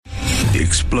the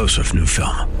explosive new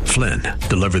film, Flynn,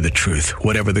 Deliver the Truth,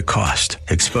 Whatever the Cost,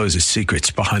 exposes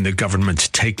secrets behind the government's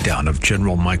takedown of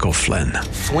General Michael Flynn.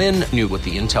 Flynn knew what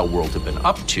the intel world had been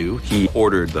up to. He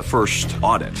ordered the first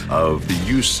audit of the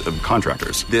use of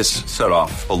contractors. This set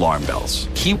off alarm bells.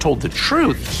 He told the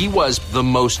truth. He was the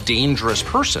most dangerous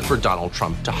person for Donald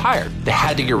Trump to hire. They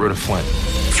had to get rid of Flynn.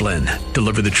 Flynn,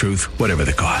 Deliver the Truth, Whatever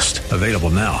the Cost. Available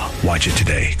now. Watch it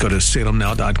today. Go to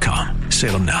salemnow.com.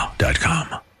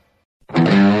 salemnow.com.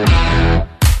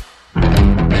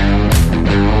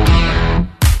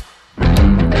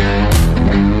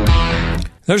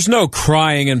 There's no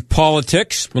crying in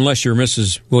politics, unless you're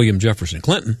Mrs. William Jefferson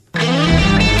Clinton.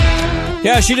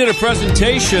 Yeah, she did a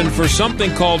presentation for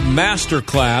something called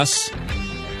Masterclass.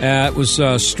 It was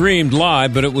streamed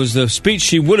live, but it was the speech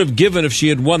she would have given if she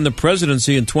had won the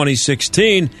presidency in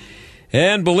 2016.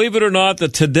 And believe it or not, the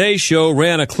Today Show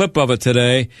ran a clip of it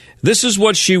today. This is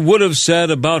what she would have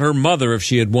said about her mother if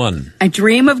she had won. I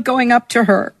dream of going up to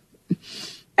her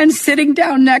and sitting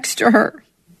down next to her,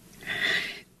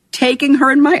 taking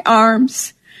her in my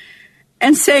arms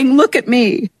and saying, look at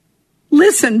me,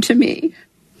 listen to me.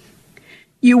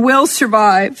 You will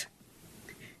survive.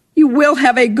 You will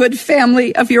have a good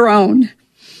family of your own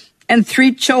and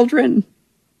 3 children.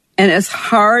 And as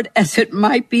hard as it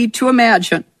might be to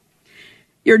imagine,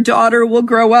 your daughter will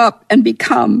grow up and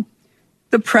become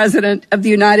the President of the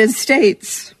United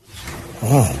States.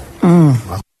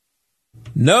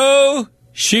 No,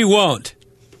 she won't.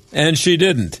 And she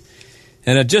didn't.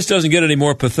 And it just doesn't get any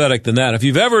more pathetic than that. If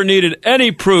you've ever needed any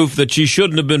proof that she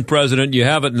shouldn't have been president, you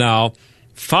have it now.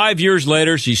 5 years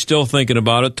later, she's still thinking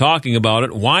about it, talking about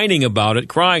it, whining about it,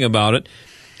 crying about it.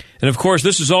 And, of course,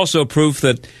 this is also proof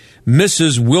that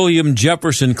Mrs. William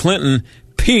Jefferson Clinton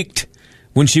peaked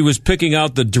when she was picking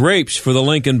out the drapes for the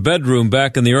Lincoln bedroom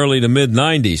back in the early to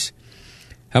mid-'90s.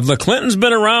 Have the Clintons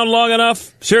been around long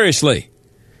enough? Seriously.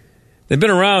 They've been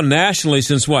around nationally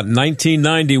since,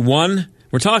 1991?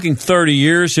 We're talking 30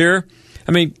 years here.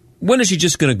 I mean, when is she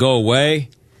just going to go away?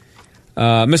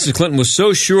 Mrs. Clinton was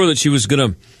so sure that she was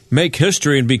going to make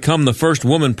history and become the first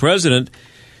woman president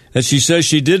that she says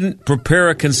she didn't prepare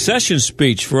a concession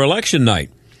speech for election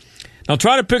night. Now,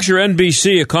 try to picture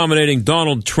NBC accommodating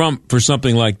Donald Trump for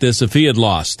something like this if he had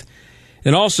lost.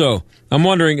 And also, I'm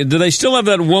wondering, do they still have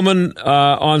that woman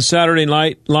on Saturday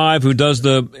Night Live who does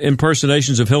the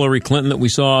impersonations of Hillary Clinton that we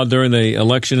saw during the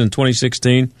election in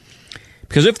 2016?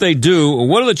 Because if they do,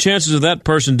 what are the chances of that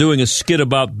person doing a skit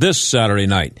about this Saturday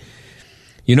night?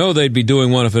 You know they'd be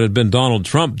doing one if it had been Donald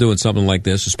Trump doing something like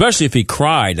this, especially if he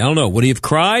cried. I don't know. Would he have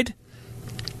cried?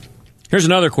 Here's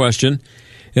another question.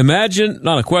 Imagine,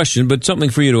 not a question, but something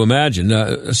for you to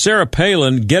imagine. Sarah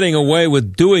Palin getting away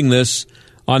with doing this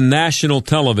on national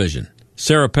television.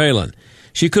 Sarah Palin.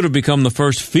 She could have become the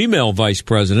first female vice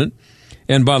president,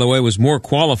 and by the way, was more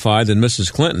qualified than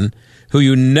Mrs. Clinton, who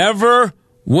you never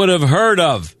would have heard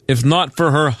of if not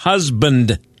for her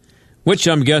husband, which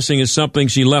I'm guessing is something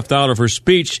she left out of her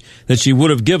speech that she would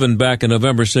have given back on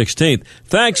November 16th.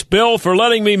 Thanks, Bill, for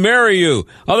letting me marry you.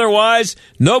 Otherwise,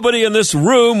 nobody in this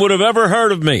room would have ever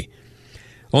heard of me.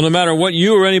 Well, no matter what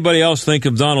you or anybody else think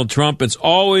of Donald Trump, it's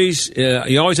always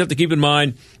you always have to keep in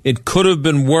mind it could have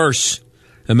been worse.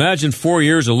 Imagine 4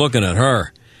 years of looking at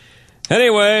her.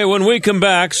 Anyway, when we come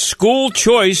back, school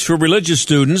choice for religious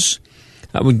students.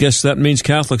 I would guess that means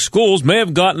Catholic schools may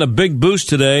have gotten a big boost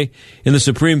today in the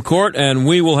Supreme Court, and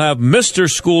we will have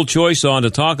Mr. School Choice on to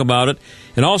talk about it.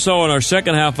 And also in our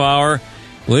second half hour,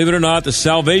 believe it or not, the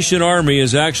Salvation Army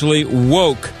is actually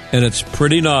woke, and it's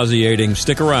pretty nauseating.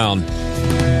 Stick around.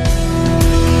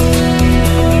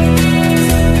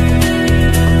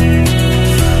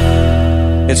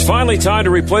 It's finally time to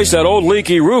replace that old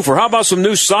leaky roof, or how about some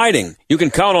new siding? You can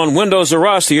count on Windows R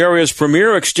Us, the area's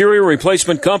premier exterior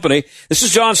replacement company. This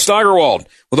is John Steigerwald.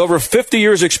 With over 50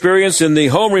 years' experience in the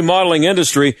home remodeling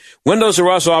industry, Windows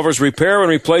R Us offers repair and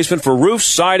replacement for roofs,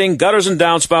 siding, gutters and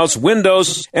downspouts,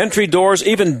 windows, entry doors,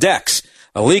 even decks.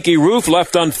 A leaky roof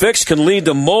left unfixed can lead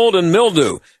to mold and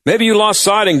mildew. Maybe you lost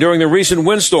siding during the recent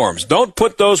windstorms. Don't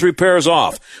put those repairs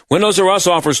off. Windows R Us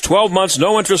offers 12 months,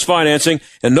 no interest financing,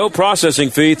 and no processing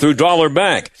fee through Dollar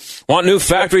Bank. Want new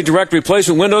factory direct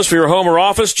replacement windows for your home or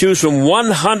office? Choose from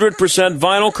 100%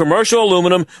 vinyl, commercial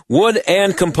aluminum, wood,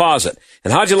 and composite.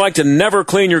 And how'd you like to never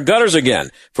clean your gutters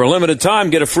again? For a limited time,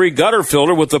 get a free gutter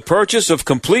filter with the purchase of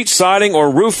complete siding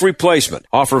or roof replacement.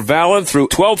 Offer valid through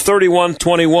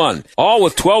 12/31/21. All All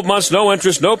with 12 months, no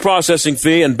interest, no processing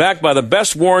fee, and backed by the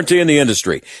best warranty in the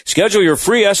industry. Schedule your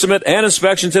free estimate and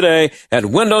inspection today at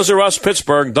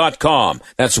windowsrustpittsburgh.com.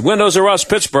 That's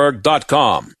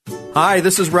windowsrustpittsburgh.com. Hi,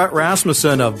 this is Rhett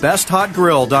Rasmussen of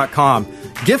BestHotGrill.com.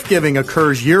 Gift giving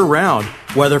occurs year-round,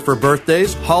 whether for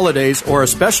birthdays, holidays, or a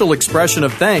special expression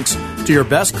of thanks to your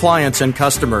best clients and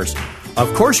customers.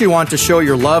 Of course, you want to show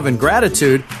your love and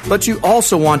gratitude, but you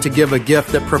also want to give a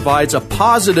gift that provides a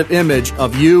positive image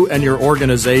of you and your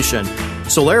organization.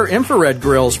 Solaire infrared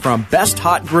grills from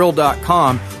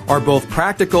BestHotGrill.com are both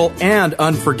practical and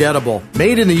unforgettable.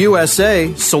 Made in the USA,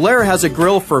 Solaire has a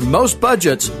grill for most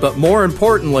budgets, but more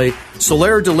importantly,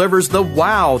 Solaire delivers the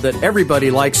wow that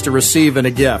everybody likes to receive in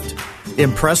a gift.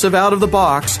 Impressive out of the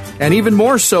box, and even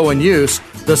more so in use,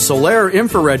 the Solaire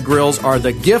infrared grills are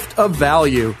the gift of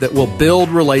value that will build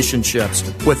relationships.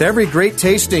 With every great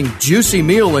tasting, juicy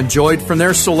meal enjoyed from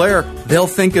their Solaire, they'll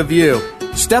think of you.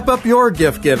 Step up your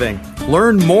gift giving.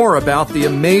 Learn more about the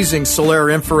amazing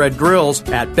Solaire infrared grills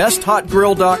at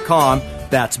BestHotGrill.com.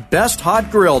 That's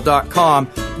BestHotGrill.com.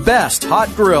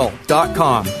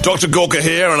 BestHotGrill.com. Dr. Gorka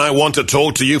here, and I want to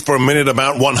talk to you for a minute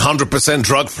about 100%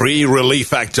 drug-free Relief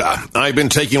Factor. I've been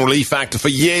taking Relief Factor for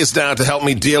years now to help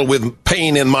me deal with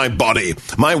pain in my body.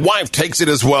 My wife takes it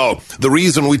as well. The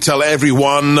reason we tell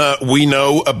everyone we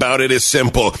know about it is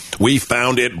simple. We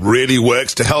found it really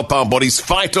works to help our bodies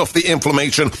fight off the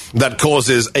inflammation that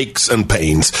causes aches and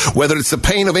pains. Whether it's the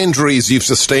pain of injuries you've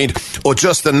sustained or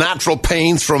just the natural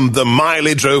pains from the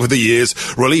mileage over the years,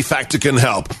 Relief Factor can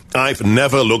help. I've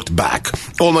never looked back.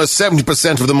 Almost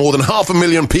 70% of the more than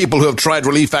 500,000 people who have tried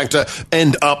Relief Factor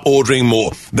end up ordering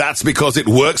more. That's because it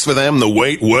works for them the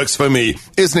way it works for me.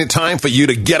 Isn't it time for you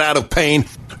to get out of pain?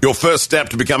 Your first step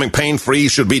to becoming pain-free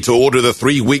should be to order the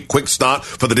 3-week quick start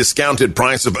for the discounted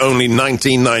price of only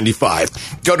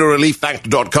 $19.95. Go to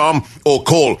ReliefFactor.com or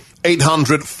call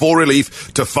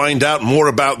 800-4RELIEF to find out more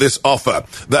about this offer.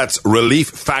 That's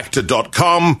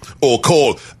ReliefFactor.com or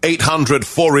call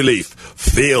 800-4RELIEF.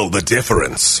 Feel the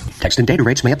difference. Text and data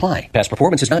rates may apply. Past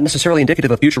performance is not necessarily indicative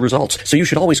of future results, so you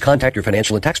should always contact your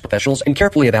financial and tax professionals and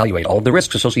carefully evaluate all of the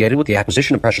risks associated with the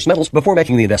acquisition of precious metals before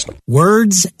making the investment.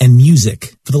 Words and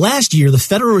music. For the last year, the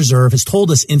Federal Reserve has told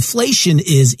us inflation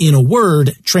is, in a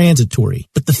word, transitory.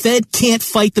 But the Fed can't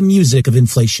fight the music of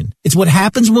inflation. It's what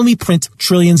happens when we print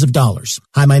trillions of dollars.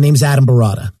 Hi, my name's Adam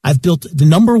Barada. I've built the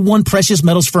 #1 precious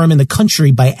metals firm in the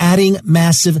country by adding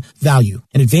massive value.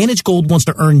 And Advantage Gold wants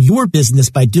to earn your business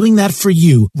by doing that for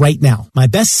you right now. My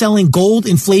best-selling Gold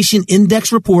Inflation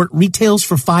Index report retails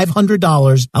for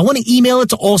 $500. I want to email it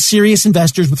to all serious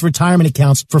investors with retirement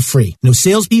accounts for free. No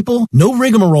salespeople, no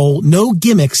rigmarole, no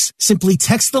gimmicks. Simply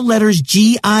text the letters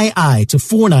GII to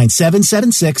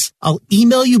 49776. I'll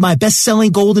email you my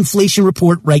best-selling Gold Inflation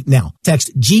report right now.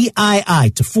 Text GII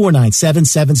to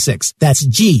 49776. That's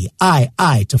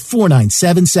GII to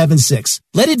 49776.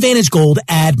 Let Advantage Gold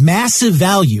add massive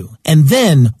value, and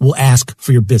then we'll ask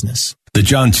for your business. The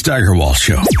John Steigerwald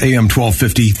Show, AM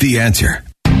 1250, The Answer.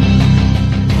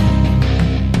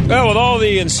 Well, with all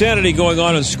the insanity going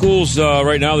on in schools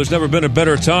right now, there's never been a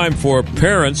better time for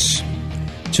parents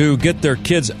to get their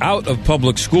kids out of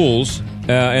public schools,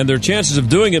 and their chances of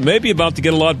doing it may be about to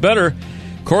get a lot better.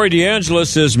 Corey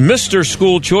DeAngelis is Mr.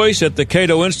 School Choice at the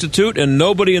Cato Institute, and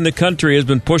nobody in the country has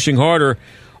been pushing harder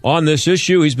on this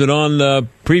issue. He's been on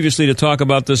previously to talk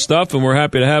about this stuff, and we're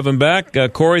happy to have him back.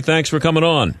 Corey, thanks for coming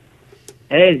on.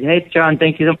 Hey, John,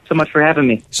 thank you so much for having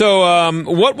me. So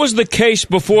what was the case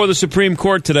before the Supreme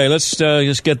Court today? Let's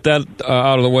just get that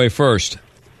out of the way first.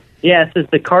 Yes, it's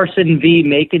the Carson v.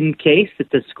 Macon case.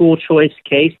 It's a school choice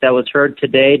case that was heard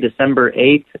today, December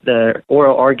 8th. The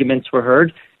oral arguments were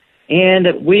heard.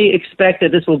 And we expect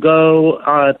that this will go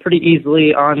pretty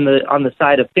easily on the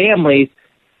side of families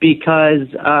because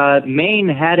Maine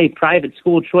had a private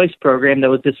school choice program that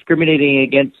was discriminating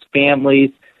against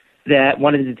families that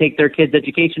wanted to take their kids'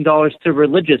 education dollars to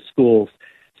religious schools.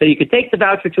 So you could take the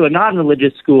voucher to a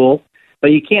non-religious school,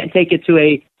 but you can't take it to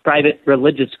a private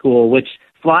religious school, which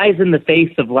flies in the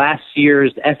face of last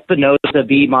year's Espinoza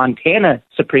v. Montana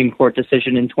Supreme Court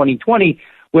decision in 2020,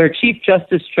 where Chief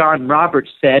Justice John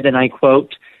Roberts said, and I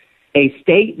quote, "A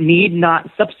state need not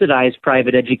subsidize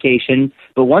private education,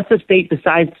 but once a state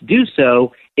decides to do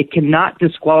so, it cannot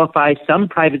disqualify some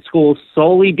private schools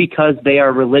solely because they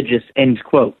are religious," end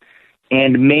quote.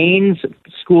 And Maine's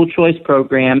school choice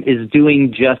program is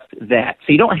doing just that.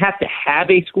 So you don't have to have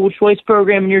a school choice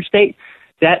program in your state.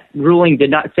 That ruling did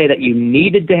not say that you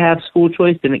needed to have school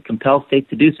choice, didn't compel states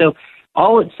to do so.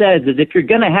 All it says is if you're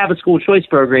going to have a school choice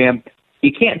program,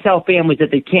 you can't tell families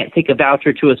that they can't take a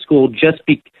voucher to a school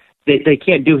they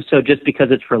can't do so just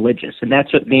because it's religious. And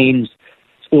that's what Maine's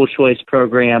school choice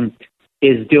program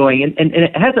is doing. And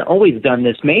it hasn't always done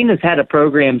this. Maine has had a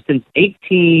program since the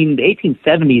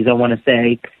 1870s, I want to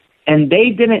say, and they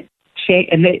didn't change.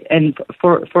 And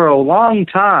for a long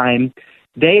time,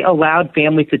 they allowed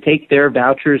families to take their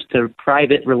vouchers to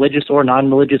private religious or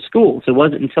non-religious schools. It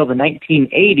wasn't until the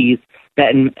 1980s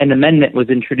that an amendment was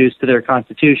introduced to their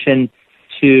constitution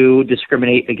to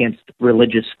discriminate against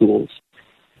religious schools.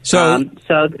 So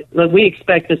look, we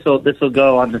expect this will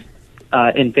go on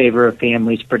in favor of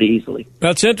families pretty easily.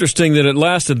 That's interesting that it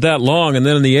lasted that long, and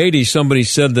then in the 80s somebody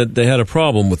said that they had a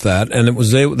problem with that, and it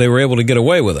was they were able to get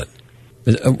away with it.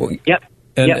 Yep.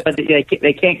 But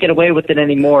they can't get away with it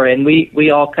anymore, and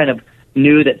we all kind of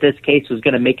knew that this case was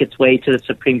going to make its way to the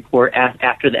Supreme Court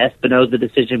after the Espinoza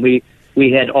decision. We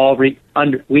had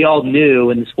we all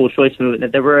knew in the school choice movement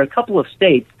that there were a couple of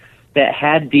states that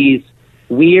had these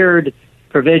weird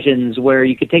provisions where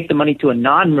you could take the money to a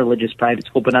non-religious private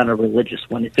school but not a religious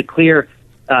one. It's a clear,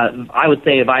 I would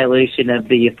say, a violation of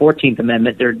the 14th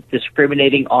Amendment. They're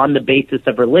discriminating on the basis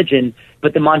of religion,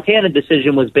 but the Montana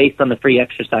decision was based on the free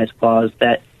exercise clause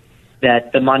that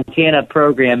the Montana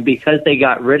program, because they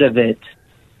got rid of it,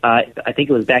 I think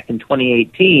it was back in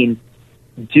 2018,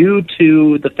 due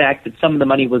to the fact that some of the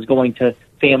money was going to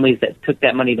families that took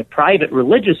that money to private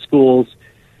religious schools,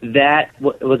 that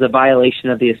was a violation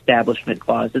of the Establishment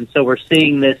Clause. And so we're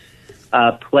seeing this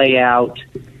play out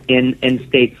in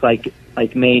states like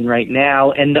Maine right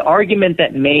now. And the argument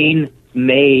that Maine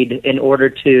made in order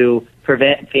to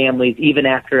prevent families, even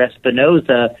after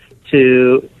Espinoza,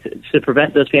 to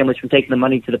prevent those families from taking the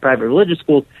money to the private religious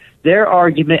schools, their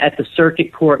argument at the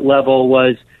circuit court level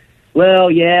was,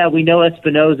 well, yeah, we know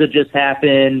Espinoza just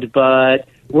happened, but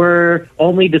we're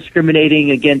only discriminating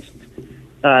against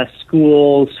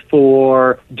schools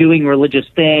for doing religious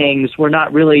things. We're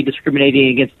not really discriminating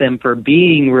against them for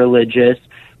being religious,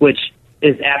 which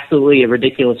is absolutely a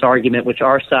ridiculous argument, which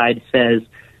our side says,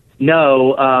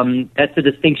 no, that's a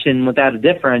distinction without a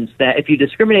difference, that if you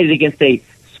discriminated against a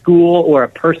school or a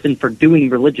person for doing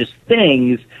religious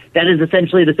things, that is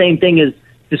essentially the same thing as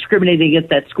discriminating against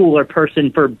that school or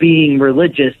person for being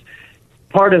religious.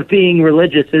 Part of being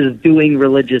religious is doing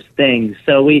religious things.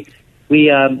 So we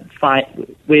think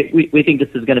this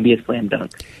is going to be a slam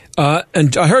dunk.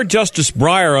 And I heard Justice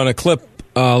Breyer on a clip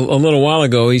a little while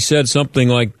ago. He said something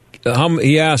like,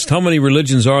 he asked, how many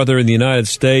religions are there in the United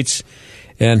States?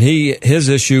 And his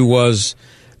issue was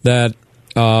that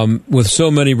with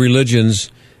so many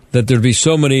religions, that there'd be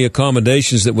so many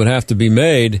accommodations that would have to be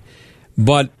made.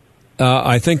 But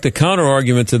I think the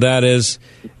counter-argument to that is,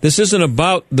 this isn't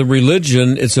about the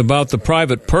religion, it's about the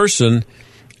private person,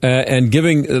 and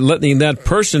letting that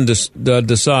person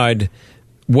decide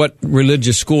what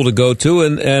religious school to go to,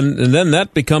 and then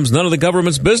that becomes none of the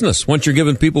government's business once you're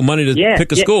giving people money to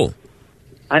pick a school.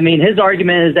 I mean, his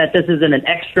argument is that this isn't an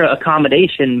extra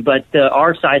accommodation, but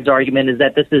our side's argument is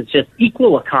that this is just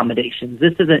equal accommodations.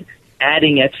 This isn't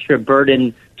adding extra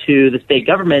burden to the state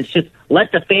government. It's just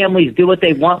let the families do what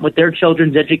they want with their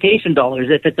children's education dollars.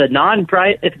 If it's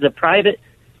a private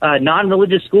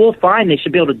non-religious school, fine, they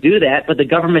should be able to do that, but the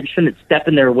government shouldn't step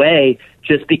in their way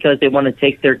just because they want to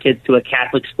take their kids to a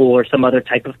Catholic school or some other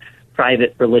type of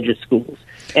private religious schools.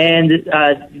 And,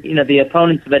 the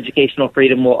opponents of educational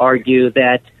freedom will argue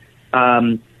that,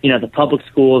 the public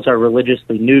schools are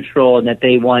religiously neutral and that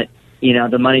they want,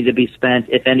 the money to be spent,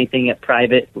 if anything, at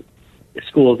private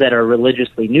schools that are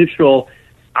religiously neutral.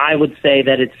 I would say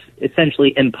that it's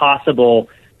essentially impossible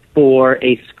for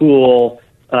a school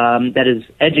that is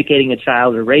educating a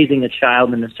child or raising a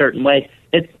child in a certain way.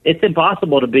 It's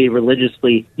impossible to be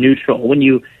religiously neutral. When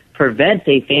you prevent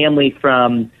a family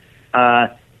from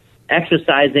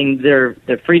exercising their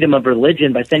freedom of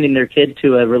religion by sending their kid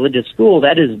to a religious school,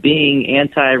 that is being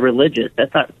anti-religious.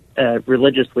 That's not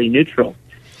religiously neutral.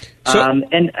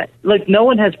 Look, no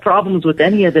one has problems with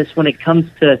any of this when it comes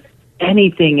to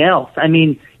anything else. I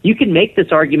mean, you can make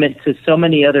this argument to so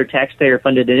many other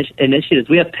taxpayer-funded initiatives.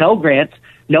 We have Pell Grants.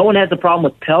 No one has a problem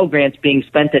with Pell Grants being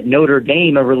spent at Notre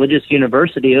Dame, a religious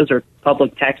university. Those are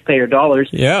public taxpayer dollars.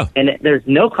 Yeah. And there's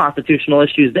no constitutional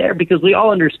issues there because we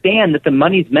all understand that the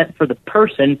money's meant for the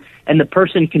person, and the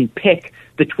person can pick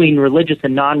between religious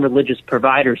and non-religious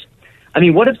providers. I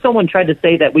mean, what if someone tried to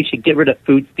say that we should get rid of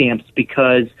food stamps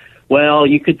because, well,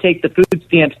 you could take the food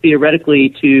stamps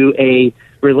theoretically to a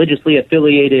religiously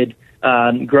affiliated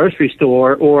grocery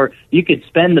store, or you could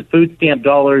spend the food stamp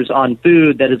dollars on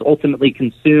food that is ultimately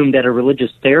consumed at a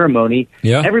religious ceremony.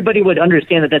 Yeah. Everybody would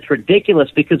understand that that's ridiculous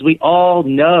because we all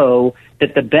know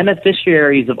that the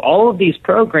beneficiaries of all of these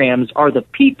programs are the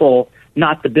people,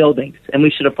 not the buildings. And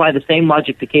we should apply the same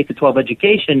logic to K-12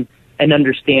 education and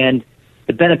understand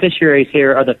the beneficiaries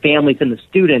here are the families and the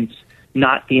students,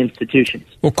 not the institutions.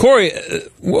 Well, Corey,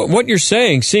 what you're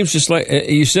saying seems just like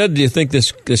you said. Do you think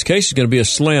this case is going to be a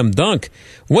slam dunk?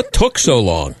 What took so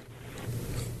long?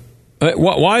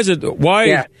 Why is it?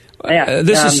 Why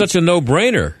this is such a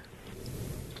no-brainer?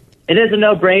 It is a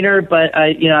no-brainer, but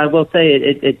I will say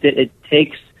it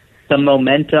takes some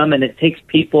momentum, and it takes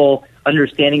people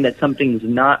understanding that something's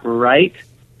not right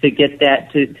to get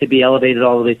that to be elevated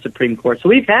all the way to Supreme Court. So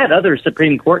we've had other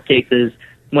Supreme Court cases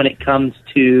when it comes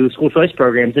to school choice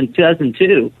programs. In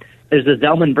 2002, there's a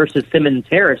Zellman versus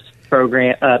Simmons-Harris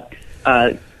program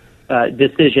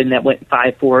decision that went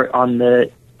 5-4 on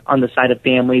the side of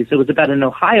families. It was about an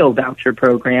Ohio voucher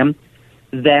program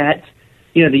that,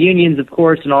 the unions, of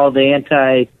course, and all of the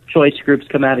anti-choice groups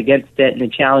come out against it and they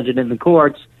challenge it in the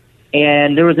courts.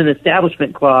 And there was an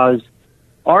establishment clause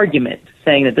argument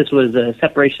saying that this was a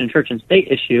separation of church and state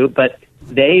issue, but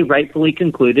they rightfully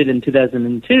concluded in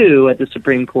 2002 at the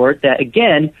Supreme Court that,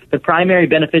 again, the primary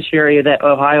beneficiary of that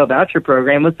Ohio voucher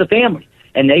program was the family.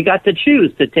 And they got to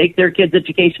choose to take their kids'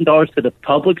 education dollars to the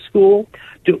public school,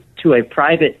 to a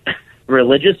private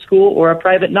religious school, or a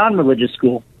private non-religious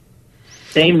school.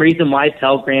 Same reason why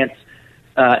Pell Grants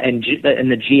and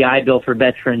the GI Bill for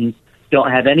veterans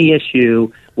don't have any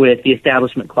issue with the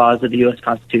Establishment Clause of the U.S.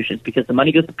 Constitution, because the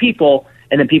money goes to people,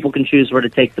 and then people can choose where to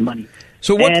take the money.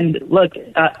 So what? And look,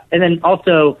 and then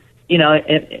also,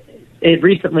 it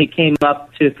recently came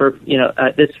up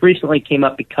this recently came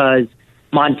up because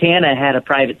Montana had a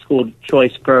private school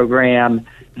choice program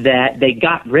that they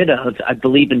got rid of, I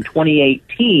believe, in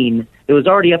 2018. It was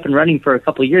already up and running for a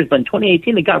couple of years, but in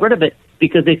 2018 they got rid of it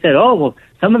because they said,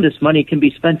 some of this money can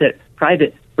be spent at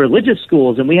private religious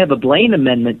schools, and we have a Blaine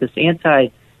Amendment, this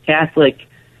anti-Catholic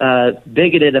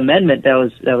bigoted amendment that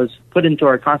was put into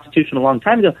our Constitution a long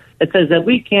time ago that says that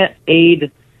we can't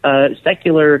aid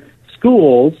secular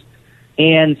schools.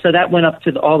 And so that went up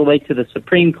all the way to the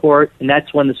Supreme Court, and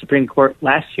that's when the Supreme Court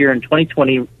last year in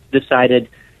 2020 decided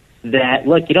that,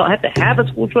 look, you don't have to have a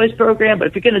school choice program, but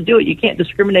if you're going to do it, you can't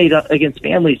discriminate against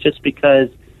families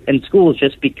and schools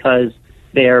just because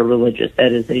they are religious.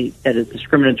 That is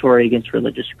discriminatory against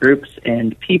religious groups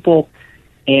and people,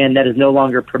 and that is no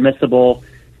longer permissible.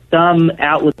 Some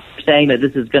outlets are saying that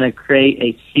this is going to create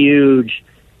a huge,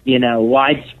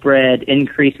 widespread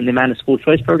increase in the amount of school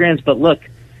choice programs. But look,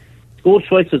 school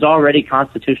choice was already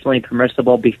constitutionally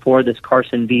permissible before this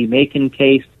Carson v. Macon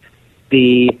case.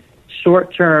 The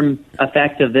short-term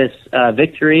effect of this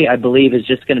victory, I believe, is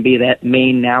just going to be that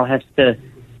Maine now has to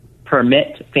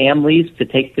permit families to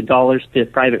take the dollars to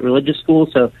private religious schools.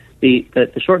 So the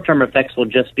short-term effects will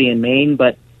just be in Maine,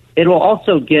 but it will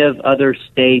also give other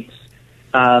states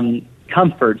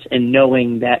comfort in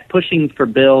knowing that pushing for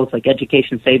bills like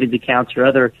education savings accounts or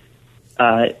other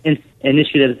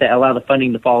initiatives that allow the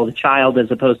funding to follow the child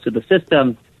as opposed to the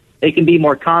system, they can be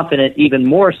more confident, even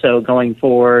more so going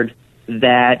forward,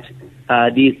 that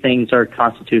these things are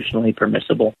constitutionally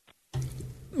permissible.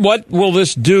 What will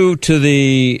this do to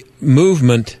the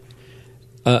movement,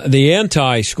 the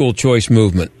anti-school choice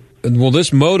movement? Will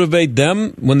this motivate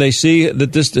them when they see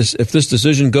that if this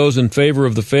decision goes in favor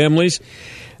of the families?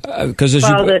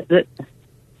 The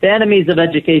enemies of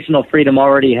educational freedom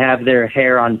already have their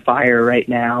hair on fire right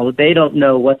now. They don't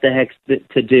know what the heck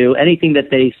to do. Anything that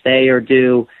they say or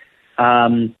do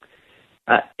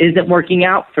isn't working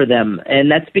out for them.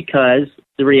 And that's because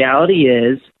the reality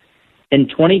is, in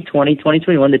 2020,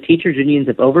 2021, the teachers' unions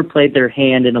have overplayed their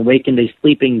hand and awakened a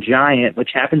sleeping giant, which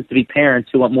happens to be parents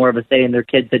who want more of a say in their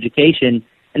kids' education.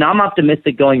 And I'm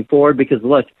optimistic going forward because,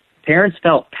 look, parents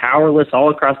felt powerless all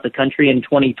across the country in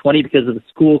 2020 because of the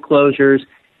school closures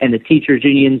and the teachers'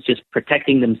 unions just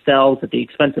protecting themselves at the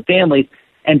expense of families.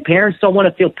 And parents don't want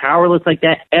to feel powerless like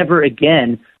that ever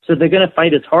again. So they're going to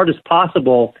fight as hard as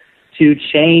possible to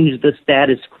change the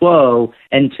status quo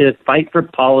and to fight for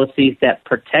policies that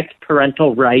protect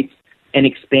parental rights and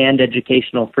expand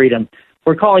educational freedom.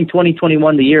 We're calling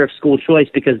 2021 the year of school choice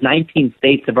because 19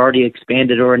 states have already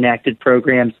expanded or enacted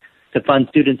programs to fund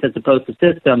students as opposed to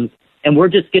systems, and we're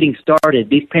just getting started.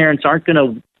 These parents aren't going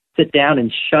to sit down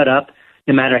and shut up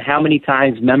no matter how many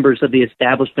times members of the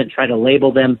establishment try to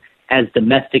label them as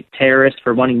domestic terrorists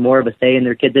for wanting more of a say in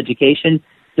their kids' education.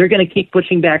 They're going to keep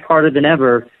pushing back harder than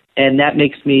ever. And that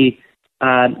makes me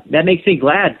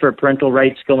glad for parental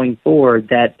rights going forward,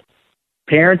 that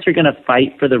parents are going to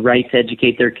fight for the right to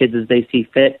educate their kids as they see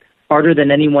fit, harder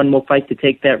than anyone will fight to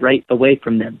take that right away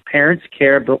from them. Parents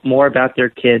care more about their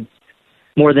kids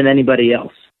more than anybody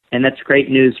else, and that's great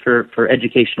news for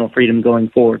educational freedom going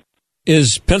forward.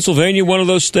 Is Pennsylvania one of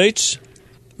those states?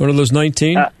 One of those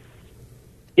 19?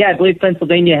 Yeah, I believe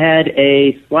Pennsylvania had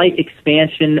a slight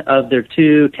expansion of their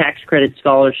 2 tax credit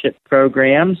scholarship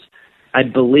programs. I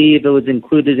believe it was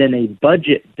included in a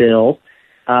budget bill.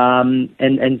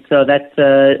 And so that's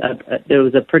there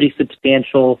was a pretty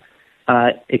substantial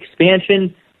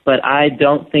expansion, but I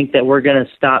don't think that we're going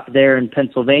to stop there in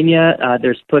Pennsylvania.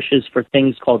 There's pushes for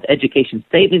things called education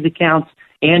savings accounts.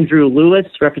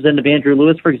 Representative Andrew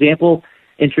Lewis, for example,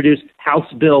 introduced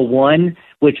House Bill 1,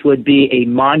 which would be a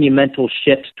monumental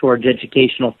shift towards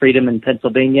educational freedom in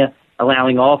Pennsylvania,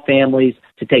 allowing all families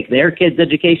to take their kids'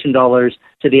 education dollars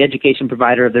to the education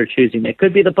provider of their choosing. It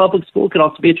could be the public school, it could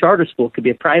also be a charter school, it could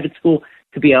be a private school,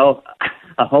 it could be a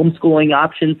homeschooling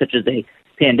option such as a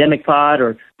pandemic pod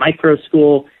or micro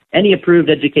school, any approved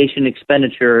education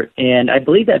expenditure. And I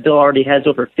believe that bill already has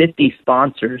over 50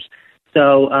 sponsors.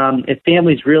 So if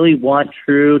families really want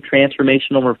true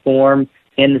transformational reform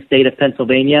in the state of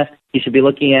Pennsylvania, you should be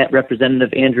looking at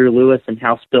Representative Andrew Lewis and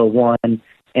House Bill 1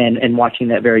 and watching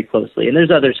that very closely. And there's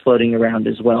others floating around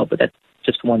as well, but that's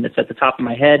just one that's at the top of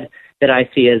my head that I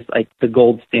see as like the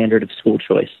gold standard of school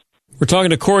choice. We're talking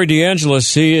to Corey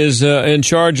DeAngelis. He is in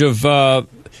charge of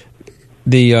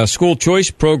the school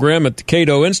choice program at the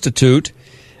Cato Institute.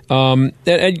 And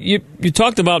you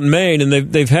talked about Maine, and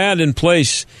they've had in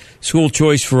place school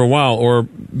choice for a while, or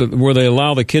where they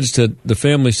allow the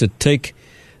families to take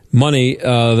money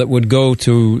that would go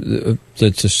to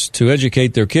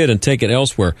educate their kid and take it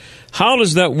elsewhere. How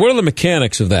does that? What are the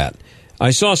mechanics of that? I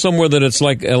saw somewhere that it's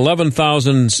like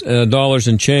 $11,000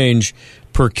 and change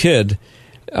per kid.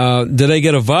 Do they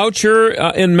get a voucher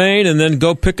in Maine and then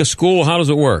go pick a school? How does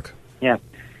it work? Yeah,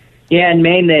 in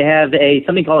Maine they have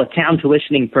something called a town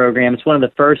tuitioning program. It's one of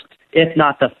the first, if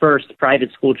not the first,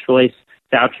 private school choice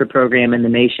voucher program in the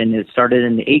nation. It started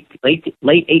in the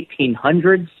late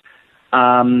 1800s.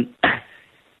 And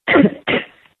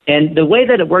the way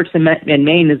that it works in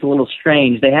Maine is a little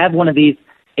strange. They have one of these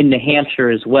in New Hampshire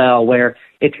as well, where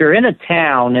if you're in a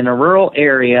town, in a rural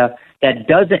area that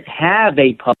doesn't have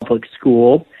a public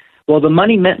school, well, the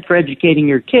money meant for educating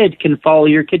your kid can follow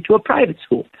your kid to a private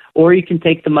school, or you can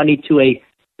take the money to a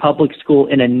public school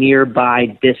in a nearby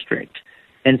district.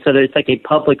 And so there's like a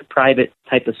public-private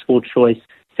type of school choice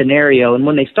scenario. And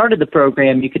when they started the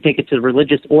program, you could take it to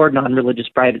religious or non-religious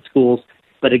private schools.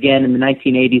 But again, in the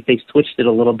 1980s, they switched it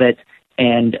a little bit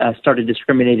and started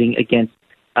discriminating against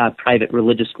private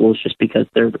religious schools just because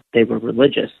they were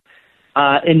religious.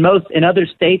 In other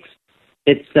states,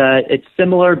 it's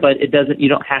similar, but it doesn't. You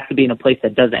don't have to be in a place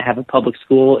that doesn't have a public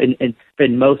school. In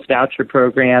most voucher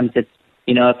programs, it's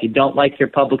if you don't like your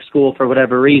public school for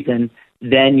whatever reason,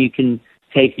 then you can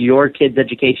take your kids'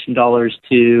 education dollars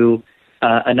to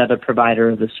another provider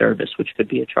of the service, which could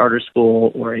be a charter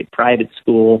school or a private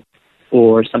school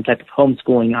or some type of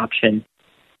homeschooling option.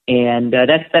 And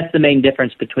that's the main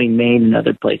difference between Maine and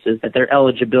other places, that their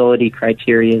eligibility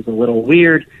criteria is a little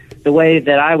weird. The way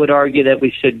that I would argue that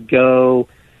we should go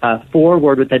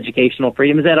forward with educational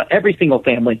freedom is that every single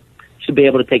family should be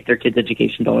able to take their kids'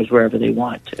 education dollars wherever they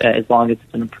want, as long as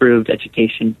it's an approved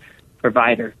education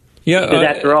provider. Yeah, because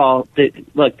after all,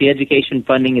 the education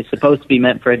funding is supposed to be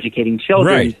meant for educating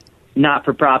children, right, not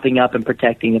for propping up and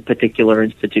protecting a particular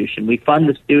institution. We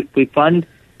fund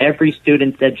every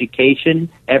student's education.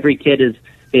 Every kid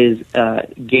is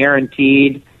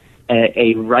guaranteed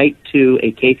a right to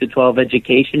a K-12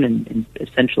 education in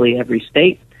essentially every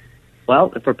state.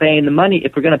 Well, if we're paying the money,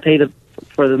 if we're going to pay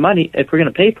for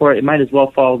it, it might as well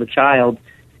follow the child.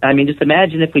 I mean, just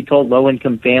imagine if we told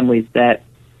low-income families that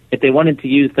if they wanted to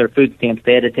use their food stamps,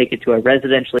 they had to take it to a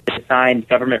residentially assigned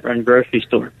government-run grocery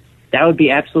store. That would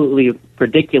be absolutely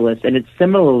ridiculous, and it's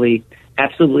similarly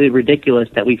absolutely ridiculous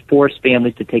that we force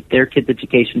families to take their kids'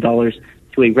 education dollars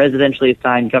to a residentially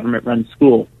assigned government-run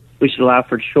school. We should allow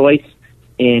for choice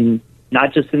in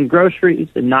not just in groceries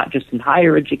and not just in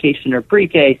higher education or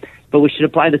pre-K, but we should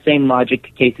apply the same logic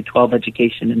to K-12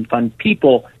 education and fund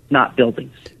people, not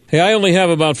buildings. Hey, I only have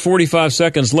about 45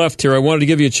 seconds left here. I wanted to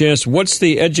give you a chance. What's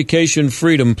the Education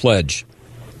Freedom Pledge?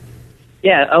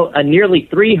 Yeah, nearly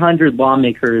 300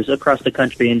 lawmakers across the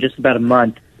country in just about a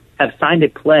month have signed a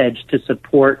pledge to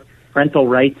support parental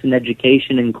rights in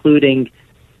education, including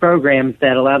programs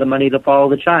that allow the money to follow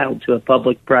the child to a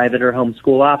public, private, or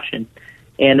homeschool option.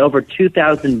 And over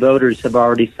 2,000 voters have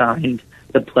already signed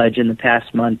the pledge in the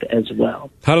past month as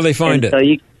well. How do they find it? So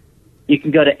you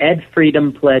can go to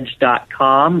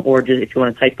edfreedompledge.com, or if you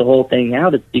want to type the whole thing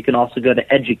out, you can also go to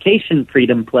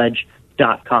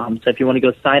educationfreedompledge.com. So if you want to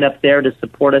go sign up there to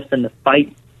support us in the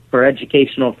fight for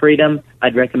educational freedom,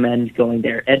 I'd recommend going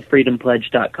there,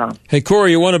 edfreedompledge.com. Hey,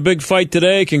 Corey, you won a big fight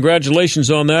today.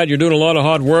 Congratulations on that. You're doing a lot of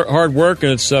hard work,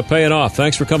 and it's paying off.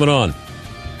 Thanks for coming on.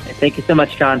 Thank you so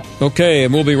much, John. Okay,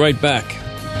 and we'll be right back.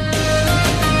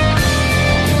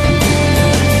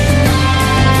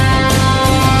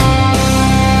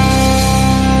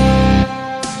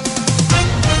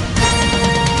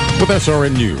 With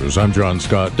SRN News, I'm John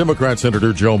Scott. Democrat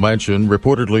Senator Joe Manchin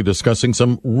reportedly discussing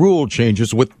some rule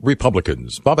changes with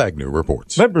Republicans. Bob Agnew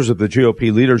reports. Members of the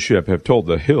GOP leadership have told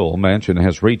The Hill Manchin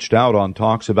has reached out on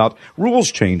talks about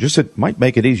rules changes that might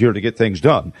make it easier to get things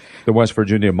done. The West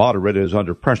Virginia moderate is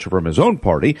under pressure from his own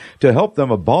party to help them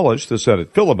abolish the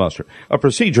Senate filibuster, a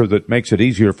procedure that makes it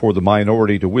easier for the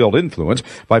minority to wield influence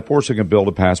by forcing a bill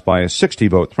to pass by a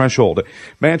 60-vote threshold.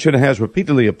 Manchin has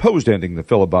repeatedly opposed ending the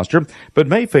filibuster, but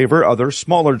may favor other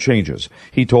smaller changes.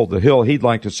 He told The Hill he'd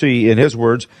like to see, in his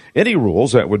words, any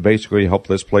rules that would basically help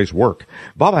this place work.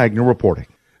 Bob Agnew reporting.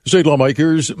 State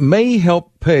lawmakers may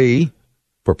help pay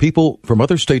for people from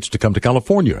other states to come to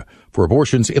California for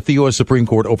abortions if the U.S. Supreme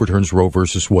Court overturns Roe v.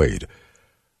 Wade.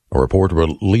 A report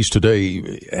released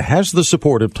today has the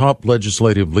support of top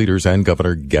legislative leaders and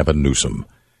Governor Gavin Newsom.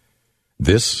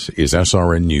 This is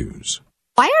SRN News.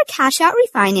 Why are cash-out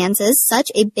refinances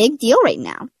such a big deal right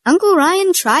now? Uncle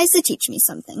Ryan tries to teach me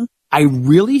something. I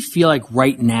really feel like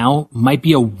right now might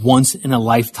be a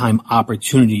once-in-a-lifetime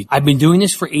opportunity. I've been doing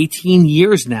this for 18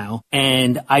 years now,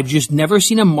 and I've just never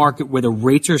seen a market where the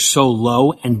rates are so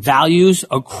low and values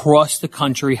across the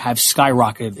country have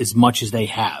skyrocketed as much as they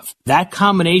have. That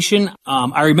combination,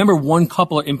 I remember one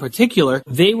couple in particular,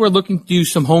 they were looking to do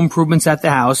some home improvements at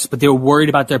the house, but they were worried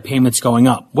about their payments going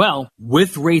up. Well,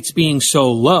 with rates being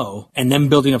so low and them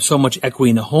building up so much equity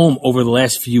in the home over the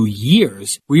last few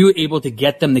years, we were able to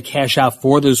get them the cash out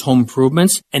for those home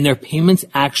improvements, and their payments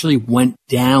actually went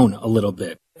down a little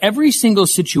bit. Every single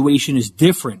situation is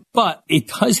different, but it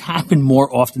does happen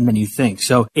more often than you think.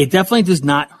 So it definitely does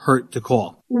not hurt to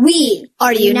call. We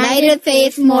are United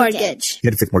Faith Mortgage.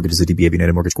 United Faith Mortgage is a DBA of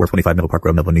United Mortgage Corp. 25 Middle Park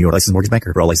Road, Melville, New York. Licensed mortgage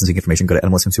banker. For all licensing information, go to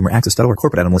nmlsconsumeraccess.org.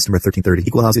 Corporate NMLS number 1330.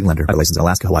 Equal housing lender. I license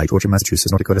Alaska, Hawaii, Georgia,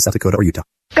 Massachusetts, North Dakota, South Dakota, or Utah.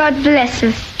 God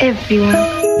blesses everyone.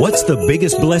 What's the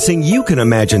biggest blessing you can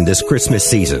imagine this Christmas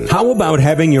season? How about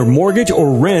having your mortgage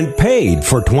or rent paid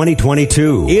for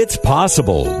 2022? It's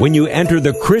possible when you enter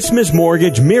the Christmas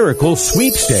Mortgage Miracle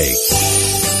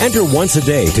Sweepstakes. Enter once a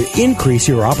day to increase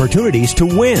your opportunities to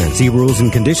win. See rules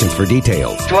and conditions for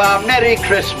details. To our Merry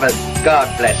Christmas.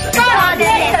 God bless us. God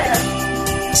bless us.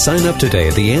 Sign up today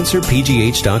at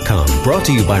theanswerpgh.com. Brought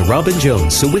to you by Robin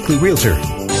Jones, Sewickley Realtor.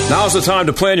 Now's the time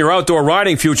to plan your outdoor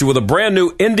riding future with a brand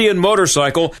new Indian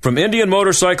motorcycle from Indian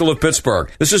Motorcycle of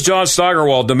Pittsburgh. This is John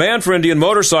Steigerwald. Demand for Indian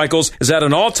motorcycles is at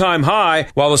an all-time high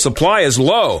while the supply is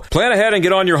low. Plan ahead and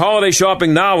get on your holiday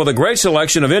shopping now with a great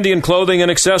selection of Indian clothing and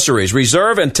accessories.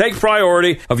 Reserve and take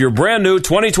priority of your brand new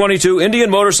 2022 Indian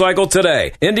motorcycle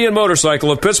today. Indian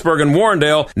Motorcycle of Pittsburgh and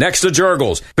Warrendale next to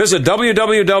Jurgles. Visit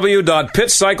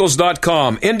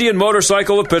www.pitcycles.com. Indian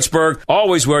Motorcycle of Pittsburgh.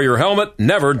 Always wear your helmet.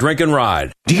 Never drink and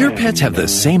ride. Do your pets have the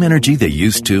same energy they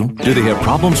used to? Do they have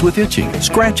problems with itching,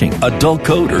 scratching, a dull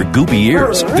coat, or goopy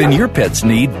ears? Then your pets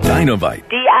need Dinovite.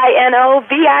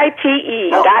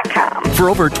 DINOVITE.com. For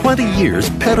over 20 years,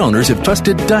 pet owners have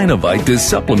trusted Dinovite to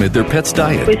supplement their pet's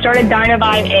diet. We started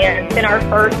Dinovite, and in our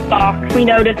first box, we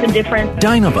noticed a difference.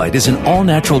 Dinovite is an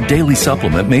all-natural daily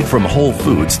supplement made from whole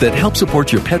foods that help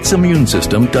support your pet's immune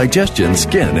system, digestion,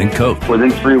 skin, and coat.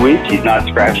 Within 3 weeks, he's not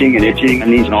scratching and itching,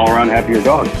 and he's an all-around happier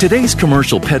dog. Today's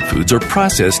commercial pet foods are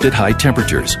processed at high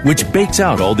temperatures, which bakes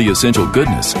out all the essential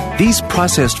goodness. These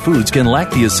processed foods can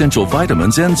lack the essential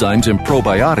vitamins, enzymes, and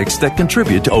probiotics that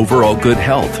contribute to overall good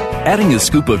health. Adding a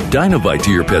scoop of Dinovite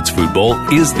to your pet's food bowl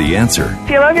is the answer.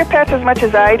 If you love your pets as much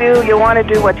as I do, you'll want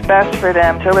to do what's best for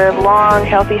them to live long,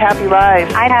 healthy, happy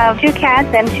lives. I have 2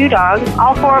 cats and 2 dogs.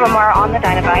 All 4 of them are on the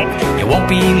Dinovite. You won't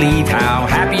believe how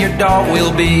happy your dog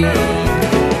will be.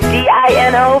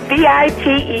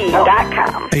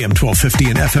 DINOVITE.com. AM 1250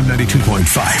 and FM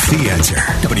 92.5. The Answer.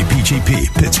 WPGP,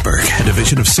 Pittsburgh, a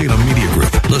division of Salem Media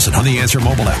Group. Listen on the Answer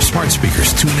mobile app, smart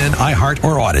speakers, TuneIn, iHeart,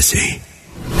 or Odyssey.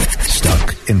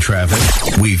 Stuck in traffic?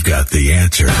 We've got the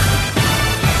answer.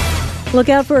 Look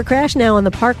out for a crash now on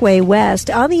the Parkway West.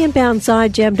 On the inbound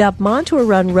side, jammed up Montour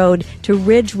Run Road to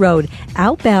Ridge Road.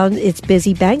 Outbound, it's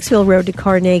busy Banksville Road to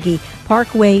Carnegie.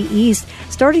 Parkway East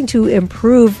starting to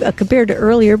improve compared to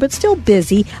earlier, but still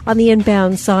busy on the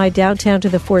inbound side, downtown to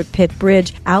the Fort Pitt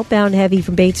Bridge. Outbound heavy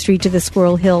from Bates Street to the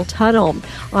Squirrel Hill Tunnel.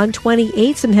 On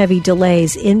 28, some heavy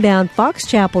delays. Inbound Fox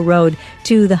Chapel Road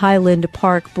to the Highland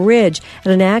Park Bridge.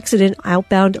 And an accident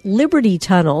outbound Liberty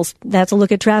Tunnels. That's a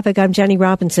look at traffic. I'm Jenny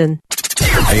Robinson.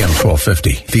 AM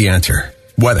 1250, The Answer.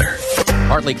 Weather.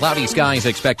 Partly cloudy skies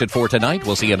expected for tonight.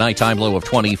 We'll see a nighttime low of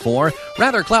 24.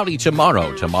 Rather cloudy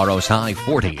tomorrow. Tomorrow's high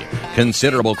 40.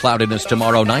 Considerable cloudiness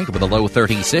tomorrow night with a low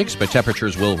 36, but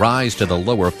temperatures will rise to the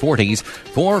lower 40s.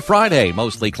 For Friday,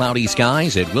 mostly cloudy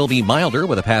skies. It will be milder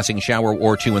with a passing shower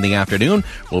or two in the afternoon.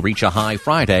 We'll reach a high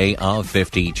Friday of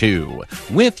 52.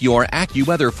 With your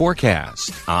AccuWeather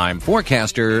forecast, I'm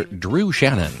forecaster Drew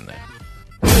Shannon.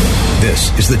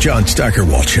 This is the John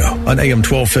Steigerwald Show on AM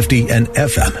 1250 and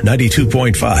FM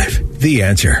 92.5. The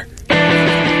Answer.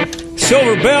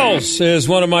 Silver Bells is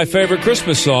one of my favorite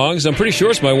Christmas songs. I'm pretty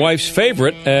sure it's my wife's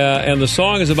favorite. And the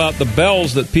song is about the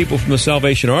bells that people from the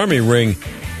Salvation Army ring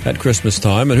at Christmas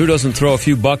time. And who doesn't throw a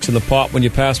few bucks in the pot when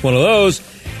you pass one of those?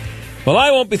 Well,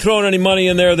 I won't be throwing any money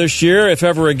in there this year, if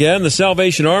ever again. The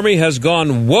Salvation Army has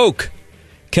gone woke.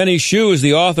 Kenny Xu is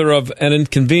the author of An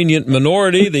Inconvenient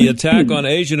Minority, The Attack on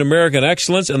Asian American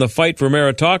Excellence and the Fight for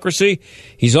Meritocracy.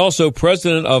 He's also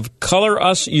president of Color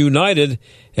Us United,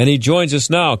 and he joins us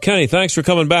now. Kenny, thanks for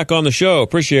coming back on the show.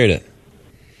 Appreciate it.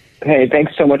 Hey,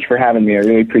 thanks so much for having me. I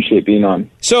really appreciate being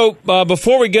on. So,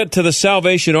 before we get to the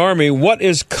Salvation Army, what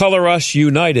is Color Us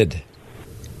United?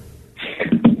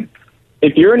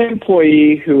 If you're an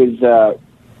employee who is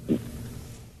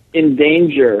in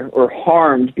danger or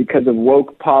harmed because of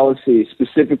woke policies,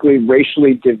 specifically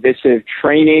racially divisive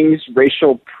trainings,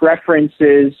 racial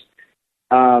preferences,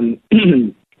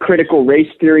 critical race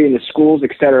theory in the schools,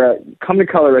 etc., come to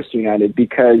Color Us United,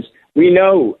 because we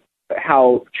know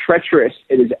how treacherous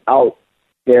it is out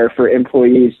there for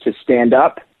employees to stand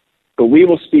up, but we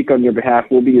will speak on your behalf.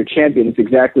 We'll be your champion. It's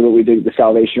exactly what we did with the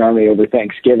Salvation Army over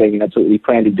Thanksgiving, and that's what we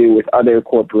plan to do with other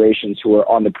corporations who are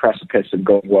on the precipice of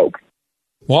going woke.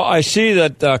 Well, I see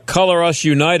that Color Us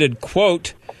United,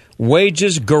 quote,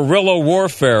 wages guerrilla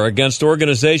warfare against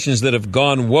organizations that have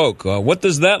gone woke. What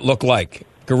does that look like,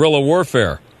 guerrilla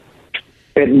warfare?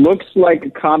 It looks like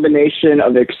a combination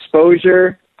of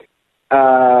exposure,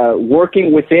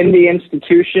 working within the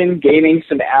institution, gaining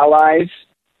some allies,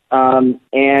 and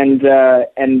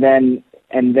then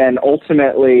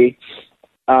ultimately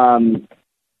rallying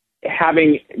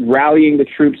the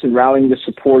troops and rallying the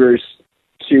supporters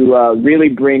to really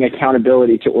bring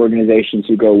accountability to organizations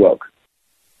who go woke.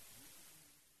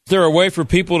 Is there a way for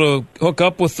people to hook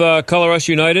up with Color Us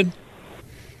United?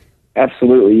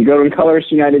 Absolutely. You go to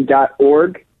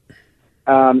colorusunited.org,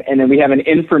 and then we have an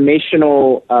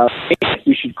informational link.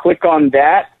 You should click on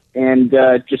that and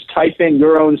just type in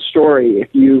your own story if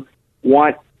you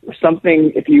want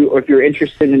something. If you're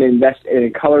interested in a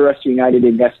Color Us United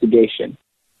investigation.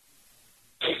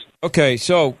 Okay,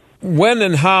 so when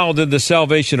and how did the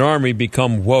Salvation Army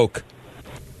become woke?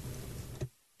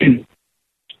 The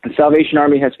Salvation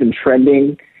Army has been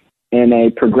trending in a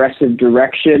progressive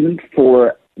direction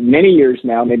for many years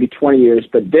now, maybe 20 years,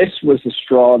 but this was the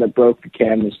straw that broke the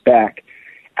camel's back.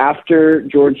 After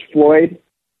George Floyd,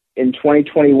 in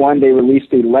 2021, they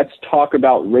released a Let's Talk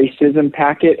About Racism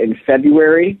packet in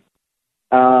February,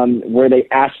 where they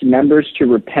asked members to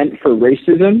repent for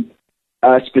racism.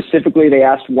 Specifically, they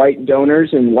asked white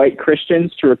donors and white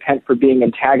Christians to repent for being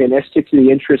antagonistic to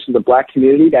the interests of the black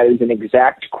community. That is an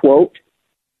exact quote.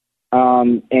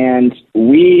 And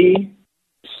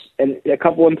a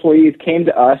couple employees came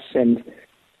to us and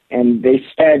they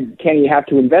said, Kenny, you have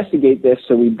to investigate this.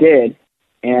 So we did.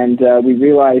 And we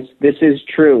realized this is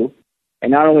true.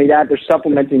 And not only that, they're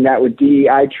supplementing that with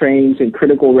DEI trainings and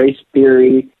critical race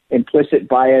theory, implicit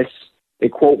bias. They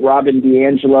quote Robin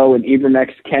DiAngelo and Ibram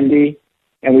X. Kendi.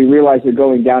 And we realized they're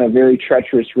going down a very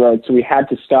treacherous road. So we had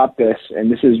to stop this.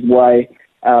 And this is why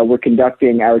we're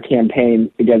conducting our campaign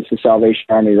against the Salvation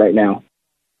Army right now.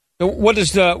 So what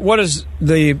is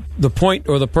the point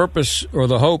or the purpose or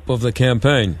the hope of the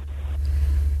campaign?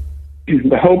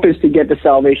 The hope is to get the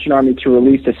Salvation Army to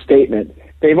release a statement.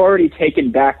 They've already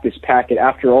taken back this packet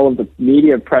after all of the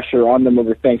media pressure on them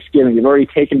over Thanksgiving. They've already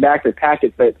taken back their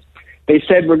packet, but they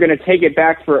said we're going to take it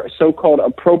back for a so-called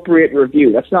appropriate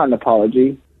review. That's not an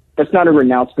apology. That's not a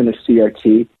renouncement of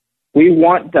CRT. We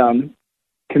want them,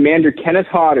 Commander Kenneth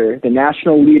Hodder, the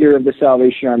national leader of the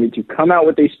Salvation Army, to come out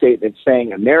with a statement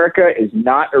saying America is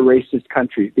not a racist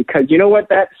country. Because you know what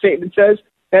that statement says?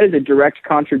 That is a direct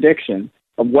contradiction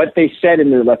of what they said in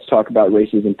their Let's Talk About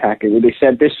Racism packet, where they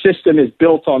said this system is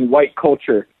built on white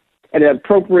culture and it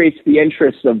appropriates the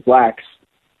interests of blacks.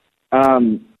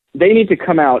 They need to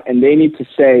come out and they need to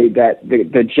say that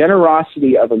the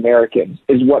generosity of Americans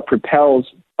is what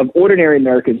propels, of ordinary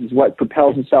Americans, is what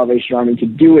propels the Salvation Army to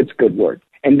do its good work.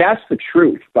 And that's the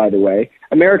truth, by the way.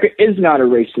 America is not a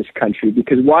racist country,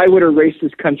 because why would a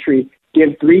racist country give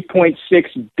 $3.6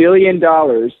 billion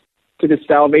to the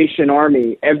Salvation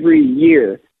Army every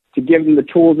year to give them the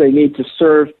tools they need to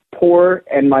serve poor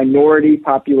and minority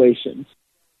populations.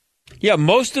 Yeah,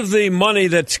 most of the money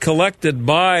that's collected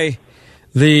by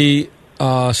the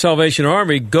Salvation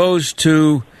Army goes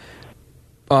to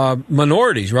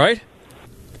minorities, right?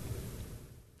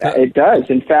 It does.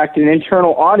 In fact, an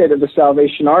internal audit of the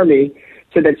Salvation Army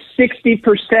said that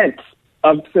 60%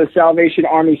 of the Salvation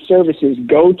Army services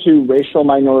go to racial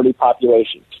minority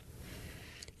populations.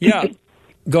 Yeah,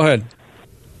 go ahead.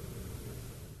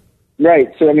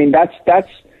 Right. So, I mean, that's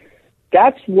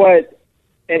what,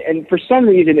 and for some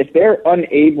reason, if they're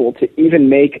unable to even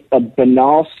make a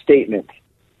banal statement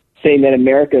saying that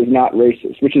America is not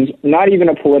racist, which is not even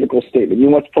a political statement.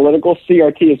 You know what's political?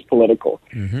 CRT is political.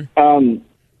 Mm-hmm.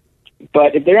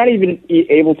 But if they're not even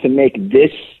able to make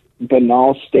this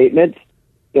banal statement,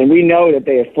 then we know that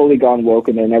they have fully gone woke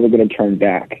and they're never going to turn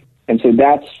back. And so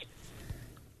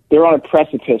they're on a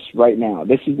precipice right now.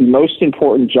 This is the most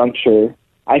important juncture,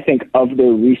 I think, of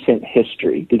their recent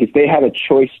history, because they have a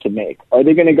choice to make. Are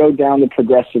they going to go down the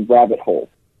progressive rabbit hole,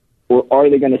 or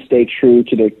are they going to stay true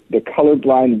to the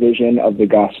colorblind vision of the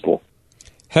gospel?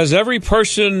 Has every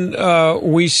person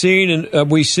we see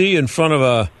in front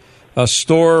of a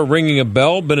store ringing a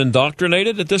bell been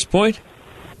indoctrinated at this point?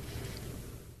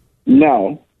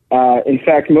 No. In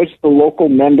fact, most of the local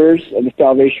members of the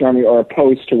Salvation Army are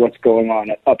opposed to what's going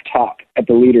on up top at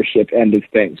the leadership end of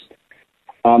things.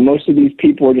 Most of these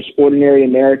people are just ordinary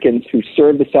Americans who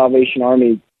serve the Salvation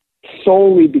Army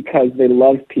solely because they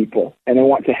love people and they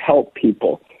want to help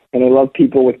people and they love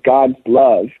people with God's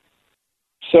love.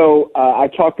 So I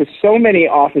talk to so many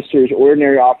officers,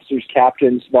 ordinary officers,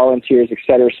 captains, volunteers,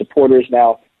 etc., supporters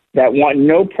now that want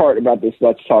no part about this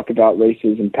Let's Talk About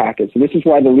Racism package. And this is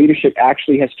why the leadership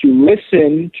actually has to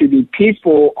listen to the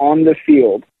people on the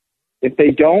field. If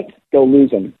they don't, they'll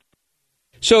lose them.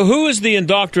 So who is the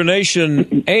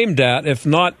indoctrination aimed at, if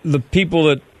not the people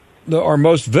that are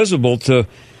most visible to...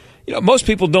 You know, most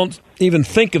people don't even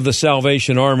think of the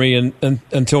Salvation Army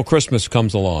until Christmas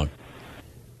comes along.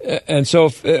 And so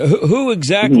who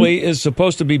exactly is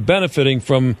supposed to be benefiting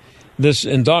from this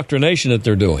indoctrination that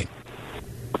they're doing?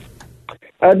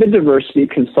 The diversity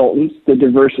consultants, the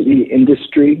diversity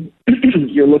industry.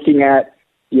 You're looking at,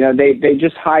 they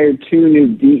just hired 2 new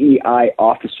DEI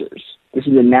officers. This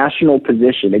is a national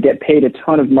position. They get paid a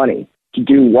ton of money to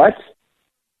do what?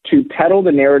 To peddle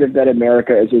the narrative that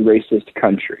America is a racist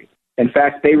country. In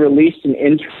fact, they released an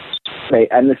intern survey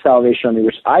and the Salvation Army,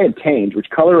 which I obtained, which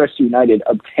Color Us United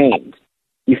obtained.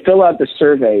 You fill out the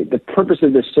survey. The purpose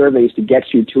of this survey is to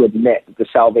get you to admit that the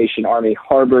Salvation Army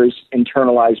harbors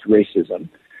internalized racism.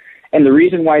 And the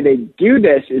reason why they do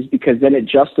this is because then it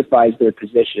justifies their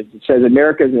positions. It says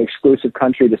America is an exclusive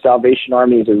country. The Salvation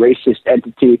Army is a racist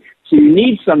entity. So you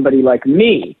need somebody like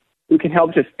me who can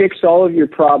help to fix all of your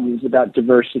problems about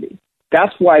diversity.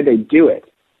 That's why they do it.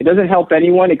 It doesn't help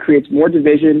anyone. It creates more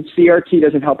division. CRT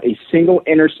doesn't help a single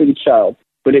inner city child,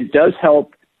 but it does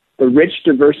help the rich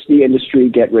diversity industry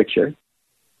get richer.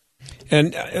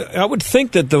 And I would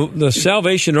think that the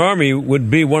Salvation Army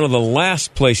would be one of the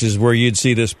last places where you'd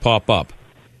see this pop up.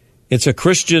 It's a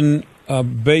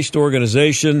Christian-based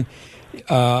organization.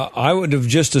 I would have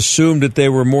just assumed that they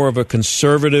were more of a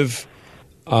conservative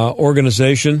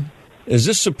organization. Is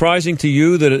this surprising to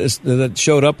you that it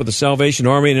showed up with the Salvation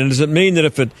Army? And does it mean that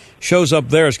if it shows up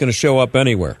there, it's going to show up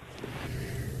anywhere?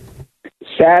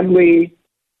 Sadly,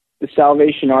 the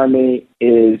Salvation Army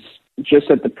is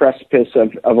just at the precipice of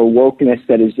a wokeness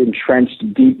that is entrenched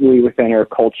deeply within our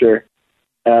culture.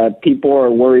 People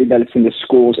are worried that it's in the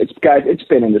schools. It's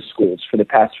been in the schools for the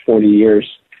past 40 years.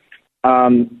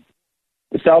 The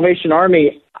Salvation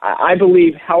Army, I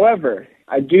believe, however,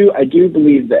 I do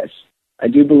believe this. I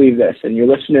do believe this, and your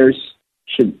listeners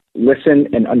should listen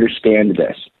and understand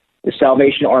this. The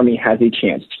Salvation Army has a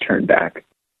chance to turn back.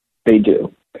 They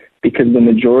do. Because the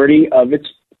majority of its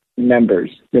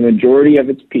members, the majority of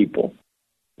its people,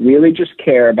 really just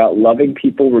care about loving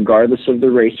people regardless of their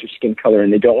race or skin color,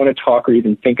 and they don't want to talk or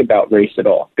even think about race at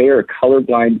all. They are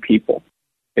colorblind people.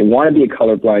 They want to be a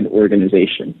colorblind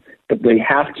organization, but they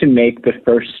have to make the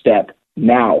first step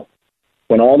now.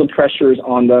 When all the pressure is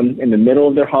on them in the middle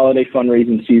of their holiday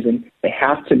fundraising season, they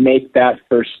have to make that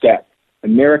first step.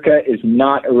 America is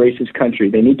not a racist country.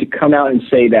 They need to come out and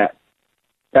say that.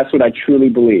 That's what I truly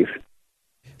believe.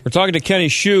 We're talking to Kenny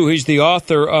Xu. He's the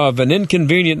author of An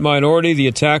Inconvenient Minority, The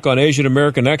Attack on Asian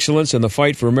American Excellence and the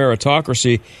Fight for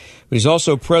Meritocracy. But he's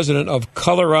also president of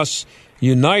Color Us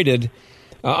United.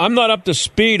 I'm not up to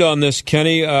speed on this,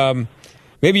 Kenny.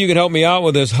 Maybe you could help me out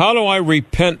with this. How do I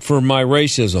repent for my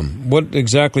racism? What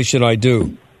exactly should I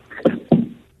do?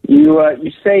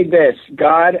 You say this: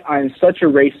 God, I'm such a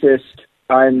racist.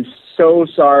 I'm so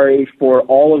sorry for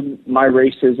all of my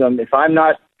racism. If I'm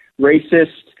not racist,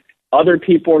 other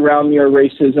people around me are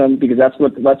racism, because that's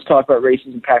what Let's Talk About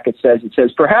Racism packet says. It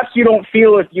says, perhaps you don't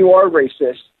feel if you are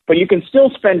racist, but you can still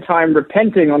spend time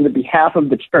repenting on the behalf of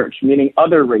the church, meaning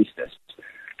other racists.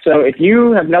 So if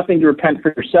you have nothing to repent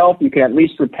for yourself, you can at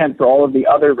least repent for all of the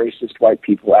other racist white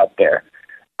people out there.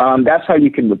 That's how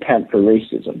you can repent for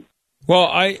racism. Well,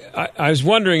 I was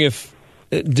wondering if,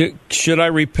 should I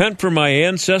repent for my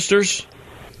ancestors?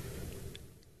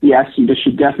 Yes, you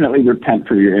should definitely repent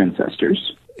for your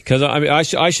ancestors. Because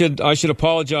I should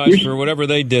apologize for whatever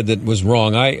they did that was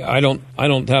wrong. I've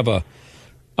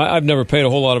never paid a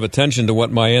whole lot of attention to what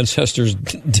my ancestors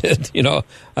did.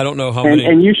 I don't know how many.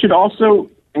 And you should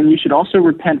also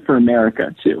repent for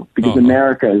America too, because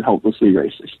America is hopelessly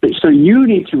racist. So you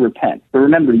need to repent, but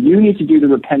remember, you need to do the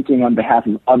repenting on behalf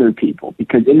of other people,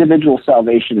 because individual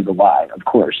salvation is a lie, of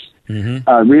course.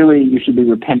 Mm-hmm. Really, you should be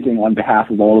repenting on behalf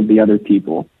of all of the other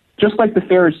people, just like the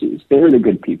Pharisees. They were the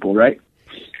good people, right?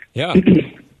 Yeah.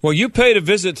 Well, you paid a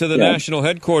visit to the national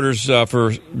headquarters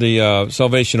for the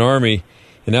Salvation Army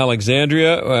in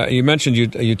Alexandria. You mentioned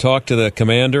you talked to the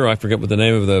commander. I forget what the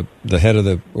name of the head of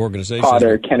the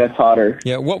organization. Kenneth Hodder.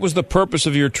 Yeah. What was the purpose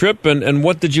of your trip, and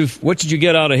what did you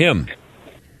get out of him?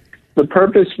 The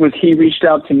purpose was he reached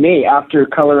out to me after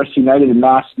Color Us United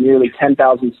amassed nearly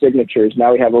 10,000 signatures.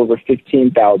 Now we have over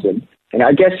 15,000, and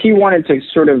I guess he wanted to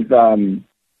sort of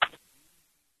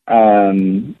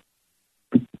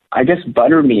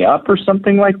butter me up or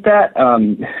something like that.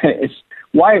 It's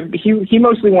why he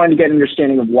mostly wanted to get an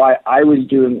understanding of why I was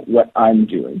doing what I'm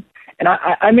doing. And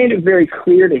I made it very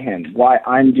clear to him why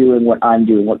I'm doing what I'm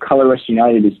doing, what Color Us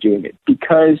United is doing it,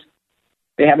 because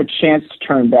they have a chance to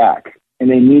turn back, and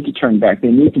they need to turn back.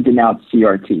 They need to denounce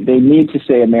CRT. They need to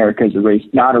say America is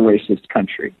not a racist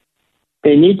country.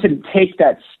 They need to take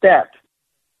that step.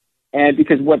 And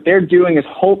because what they're doing is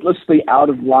hopelessly out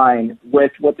of line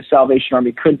with what the Salvation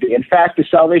Army could be. In fact, the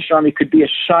Salvation Army could be a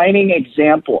shining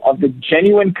example of the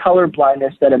genuine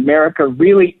colorblindness that America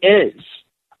really is.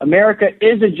 America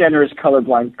is a generous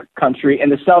colorblind country,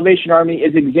 and the Salvation Army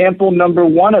is example number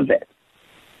one of it.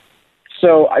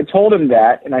 So I told him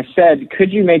that, and I said,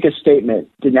 could you make a statement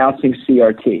denouncing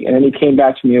CRT? And then he came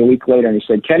back to me a week later, and he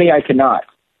said, Kenny, I cannot.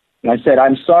 And I said,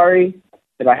 I'm sorry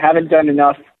that I haven't done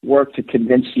enough work to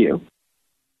convince you.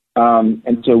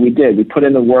 And so we did. We put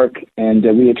in the work, and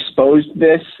we exposed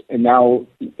this, and now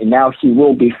he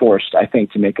will be forced, I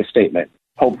think, to make a statement,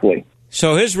 hopefully.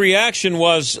 So his reaction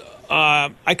was,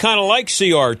 I kind of like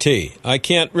CRT. I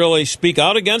can't really speak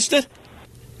out against it?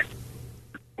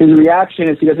 His reaction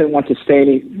is he doesn't want to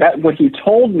say what he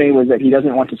told me was that he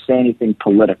doesn't want to say anything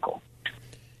political,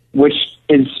 which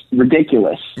is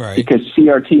ridiculous, right? Because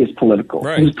CRT is political.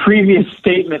 Right. His previous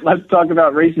statement, let's talk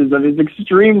about racism, is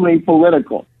extremely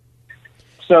political.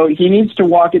 So he needs to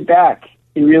walk it back.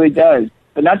 He really does.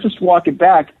 But not just walk it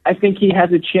back. I think he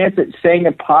has a chance at saying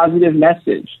a positive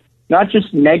message, not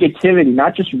just negativity,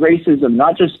 not just racism,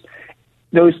 not just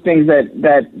those things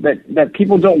that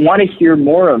people don't want to hear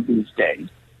more of these days.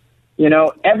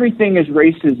 Everything is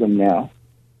racism now.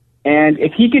 And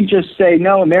if he could just say,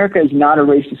 no, America is not a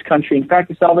racist country. In fact,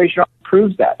 the Salvation Army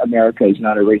proves that America is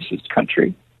not a racist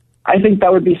country. I think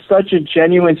that would be such a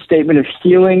genuine statement of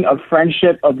healing, of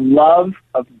friendship, of love,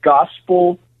 of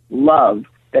gospel love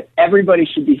that everybody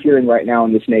should be hearing right now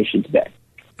in this nation today.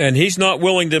 And he's not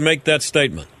willing to make that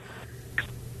statement.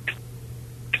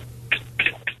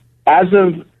 As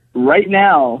of right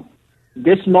now,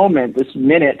 this moment, this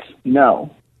minute, no.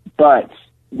 But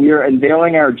we are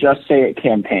unveiling our Just Say It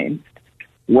campaign,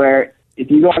 where if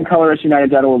you go on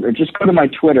colorusunited.org or just go to my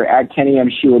Twitter,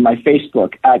 @KennyMShue, or my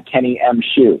Facebook,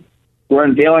 @KennyMShue, we're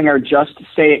unveiling our Just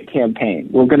Say It campaign.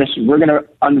 We're gonna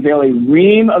unveil a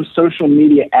ream of social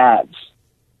media ads.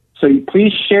 So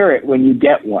please share it when you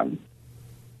get one.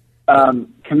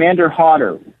 Commander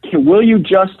Hodder, will you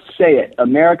just say it?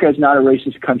 America is not a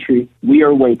racist country. We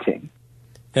are waiting.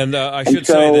 And I should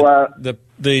say that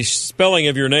the spelling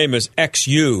of your name is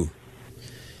XU.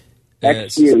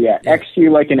 XU, yeah.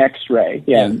 XU like an X-ray.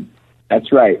 Yeah.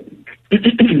 That's right.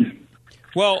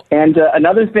 Well, and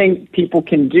another thing people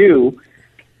can do,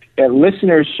 that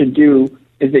listeners should do,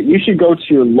 is that you should go to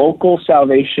your local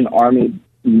Salvation Army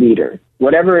leader,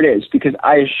 whatever it is, because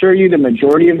I assure you the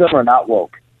majority of them are not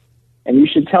woke. And you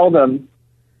should tell them,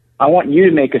 I want you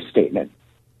to make a statement.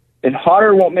 If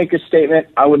Hodder won't make a statement,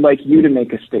 I would like you to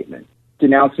make a statement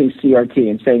denouncing CRT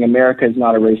and saying America is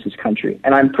not a racist country.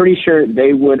 And I'm pretty sure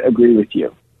they would agree with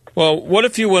you. Well, what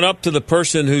if you went up to the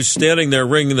person who's standing there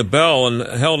ringing the bell and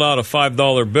held out a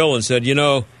 $5 bill and said,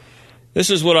 this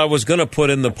is what I was going to put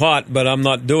in the pot, but I'm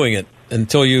not doing it.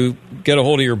 until you get a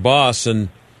hold of your boss and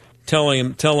tell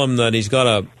him that he's got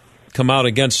to come out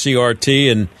against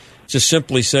CRT and just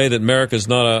simply say that America's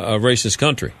not a racist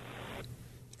country.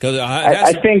 Because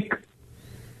I think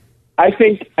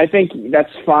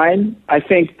that's fine. I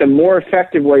think the more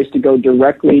effective way is to go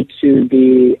directly to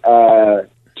the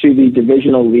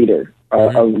divisional leader.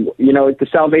 The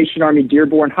Salvation Army,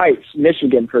 Dearborn Heights,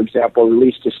 Michigan, for example,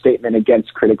 released a statement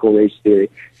against critical race theory.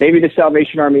 Maybe the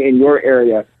Salvation Army in your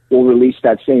area will release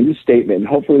that same statement. And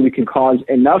hopefully we can cause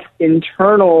enough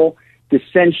internal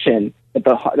dissension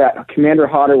that Commander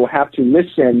Hodder will have to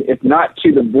listen, if not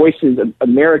to the voices of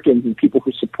Americans and people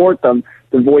who support them,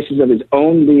 the voices of his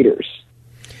own leaders.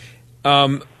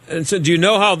 And so, do you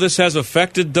know how this has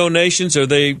affected donations? Are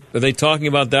they talking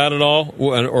about that at all,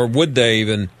 or would they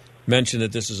even mention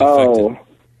that this is affected? Oh,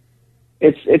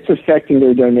 it's affecting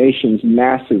their donations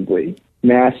massively.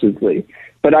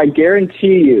 But I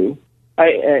guarantee you,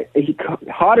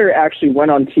 Hodder actually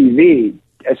went on TV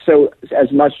as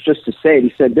much just to say it.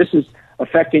 He said, "This is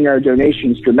affecting our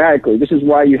donations dramatically. This is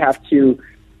why you have to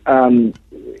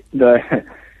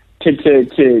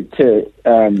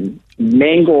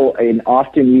mangle an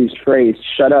often used phrase,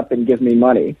 shut up and give me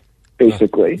money,"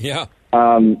 basically.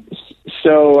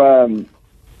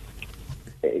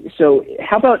 So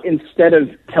how about instead of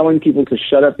telling people to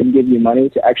shut up and give you money,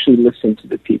 to actually listen to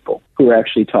the people who are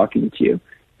actually talking to you?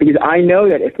 Because I know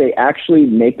that if they actually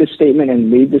make this statement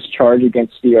and lead this charge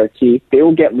against CRT, they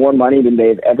will get more money than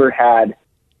they've ever had,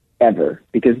 ever.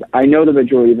 Because I know the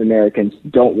majority of Americans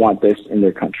don't want this in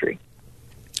their country.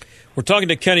 We're talking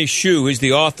to Kenny Xu. He's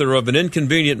the author of An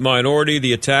Inconvenient Minority,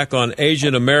 The Attack on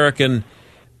Asian American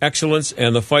Excellence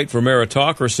and the Fight for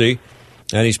Meritocracy.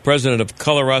 And he's president of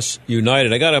Color Us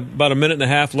United. I got about a minute and a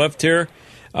half left here.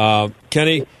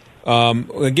 Kenny,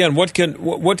 again, what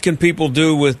can people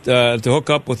do with to hook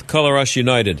up with Color Us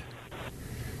United?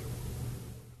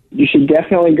 You should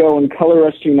definitely go on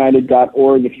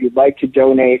colorusunited.org if you'd like to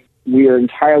donate. We are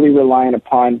entirely reliant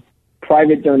upon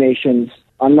private donations.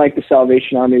 Unlike the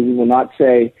Salvation Army, we will not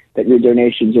say that your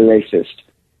donations are racist.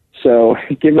 So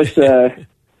give us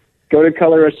go to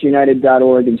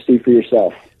colorusunited.org and see for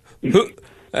yourself.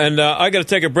 I got to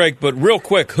take a break, but real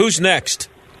quick, who's next?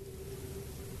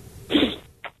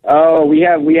 Oh, we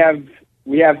have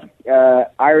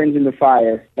irons in the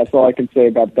fire. That's all I can say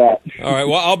about that. All right.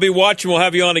 Well, I'll be watching. We'll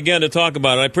have you on again to talk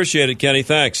about it. I appreciate it, Kenny.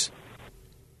 Thanks.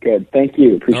 Good. Thank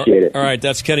you. Appreciate it. All right.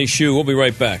 That's Kenny Xu. We'll be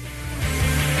right back.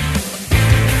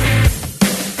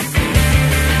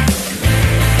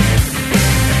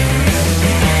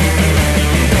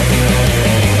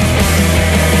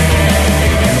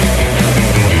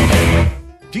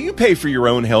 Do you pay for your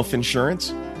own health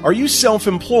insurance? Are you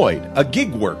self-employed, a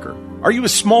gig worker? Are you a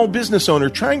small business owner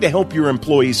trying to help your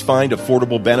employees find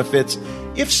affordable benefits?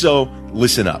 If so,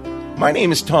 listen up. My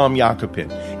name is Tom Jakopin,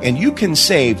 and you can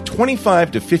save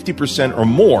 25 to 50% or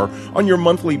more on your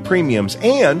monthly premiums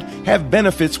and have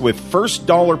benefits with first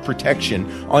dollar protection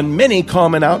on many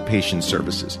common outpatient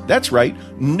services. That's right,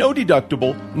 no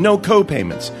deductible, no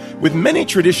co-payments. With many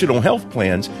traditional health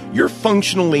plans, you're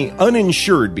functionally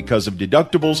uninsured because of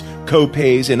deductibles,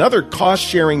 co-pays, and other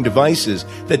cost-sharing devices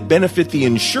that benefit the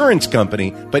insurance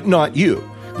company, but not you.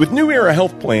 With New Era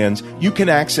Health Plans, you can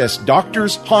access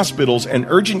doctors, hospitals, and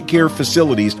urgent care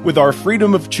facilities with our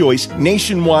Freedom of Choice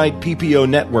nationwide PPO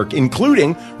network,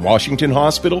 including Washington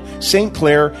Hospital, St.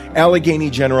 Clair, Allegheny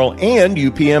General, and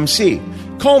UPMC.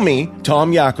 Call me,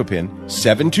 Tom Jakopin,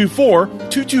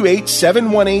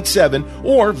 724-228-7187,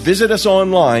 or visit us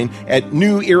online at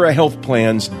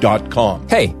newerahealthplans.com.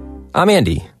 Hey, I'm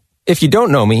Andy. If you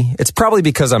don't know me, it's probably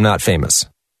because I'm not famous.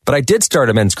 But I did start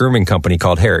a men's grooming company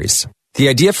called Harry's. The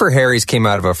idea for Harry's came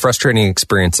out of a frustrating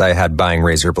experience I had buying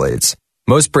razor blades.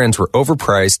 Most brands were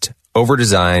overpriced,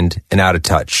 overdesigned, and out of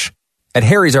touch. At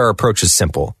Harry's, our approach is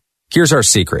simple. Here's our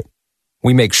secret.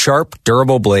 We make sharp,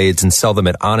 durable blades and sell them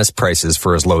at honest prices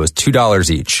for as low as $2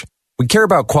 each. We care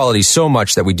about quality so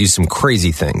much that we do some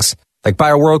crazy things, like buy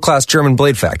a world-class German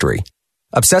blade factory.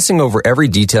 Obsessing over every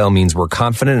detail means we're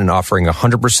confident in offering a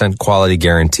 100% quality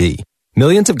guarantee.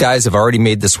 Millions of guys have already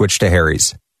made the switch to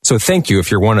Harry's, so thank you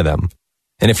if you're one of them.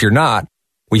 And if you're not,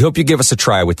 we hope you give us a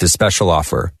try with this special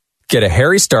offer. Get a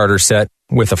Harry starter set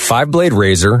with a 5-blade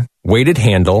razor, weighted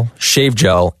handle, shave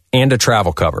gel, and a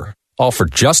travel cover. All for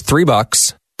just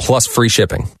 $3 plus free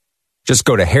shipping. Just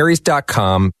go to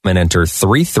harrys.com and enter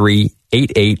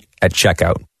 3388 at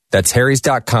checkout. That's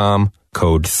harrys.com,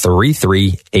 code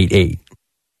 3388.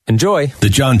 Enjoy. The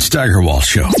John Steigerwald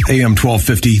Show, AM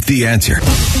 1250, The Answer.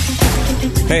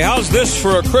 Hey, how's this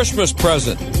for a Christmas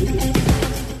present?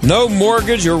 No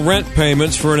mortgage or rent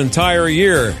payments for an entire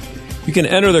year. You can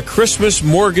enter the Christmas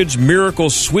Mortgage Miracle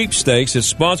Sweepstakes. It's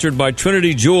sponsored by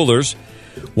Trinity Jewelers.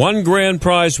 One grand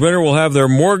prize winner will have their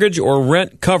mortgage or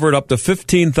rent covered up to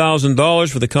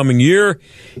 $15,000 for the coming year.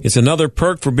 It's another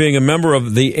perk for being a member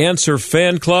of the Answer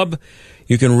Fan Club.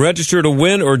 You can register to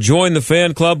win or join the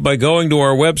fan club by going to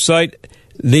our website,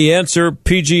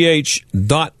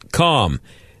 theanswerpgh.com.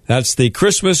 That's the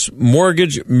Christmas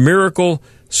Mortgage Miracle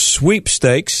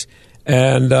Sweepstakes.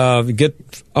 And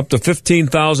get up to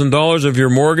 $15,000 of your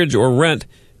mortgage or rent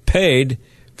paid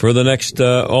for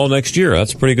the all next year.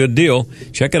 That's a pretty good deal.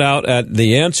 Check it out at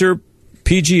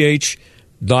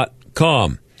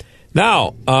theanswerpgh.com.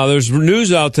 Now, there's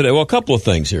news out today. Well, a couple of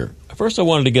things here. First, I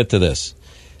wanted to get to this.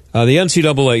 The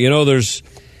NCAA,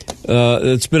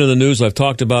 it's been in the news. I've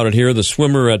talked about it here. The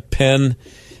swimmer at Penn,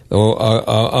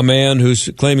 a man who's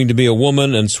claiming to be a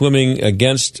woman and swimming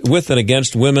with and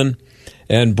against women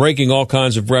and breaking all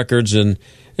kinds of records. And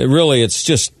it's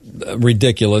just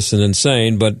ridiculous and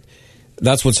insane, but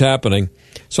that's what's happening.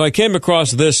 So I came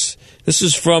across this. This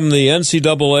is from the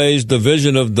NCAA's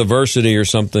Division of Diversity or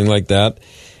something like that.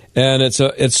 And it's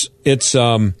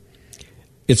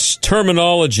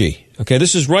terminology. Okay,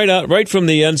 this is right from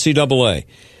the NCAA.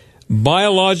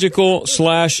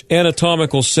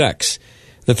 Biological/anatomical sex.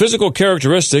 The physical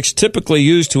characteristics typically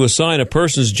used to assign a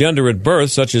person's gender at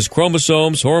birth, such as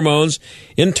chromosomes, hormones,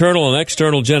 internal and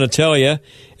external genitalia,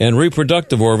 and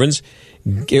reproductive organs,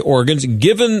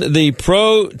 given the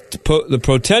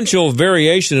potential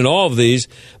variation in all of these,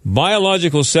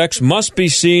 biological sex must be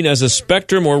seen as a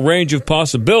spectrum or range of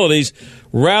possibilities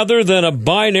rather than a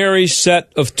binary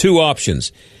set of two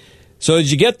options. So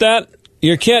did you get that?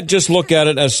 You can't just look at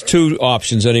it as two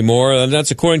options anymore, and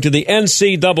that's according to the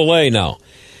NCAA now.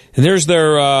 And there's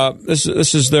their this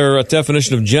is their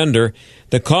definition of gender: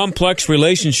 the complex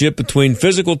relationship between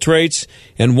physical traits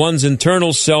and one's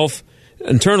internal sense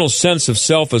of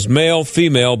self as male,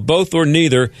 female, both or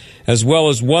neither, as well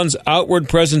as one's outward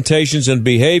presentations and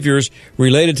behaviors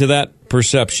related to that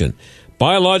perception.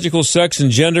 Biological sex and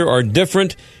gender are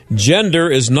different. Gender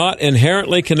is not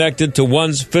inherently connected to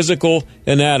one's physical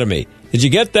anatomy. Did you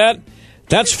get that?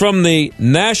 That's from the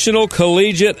National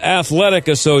Collegiate Athletic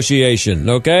Association,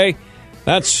 okay?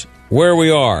 That's where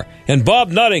we are. And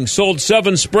Bob Nutting sold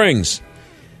 7 Springs.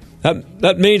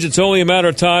 That means it's only a matter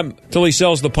of time till he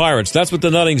sells the Pirates. That's what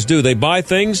the Nuttings do. They buy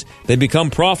things, they become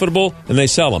profitable, and they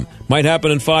sell them. Might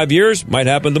happen in 5 years, might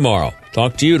happen tomorrow.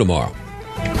 Talk to you tomorrow.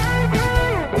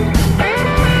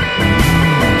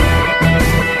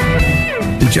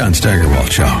 The John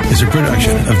Steigerwald Show is a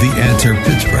production of The Answer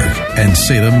Pittsburgh and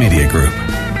Salem Media Group.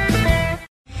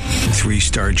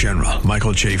 3-star General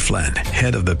Michael J. Flynn,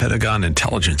 head of the Pentagon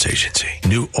Intelligence Agency,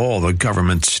 knew all the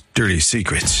government's dirty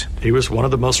secrets. He was one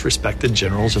of the most respected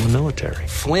generals in the military.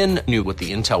 Flynn knew what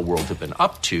the intel world had been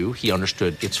up to. He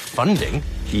understood its funding.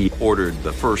 He ordered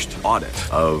the first audit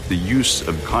of the use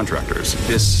of contractors.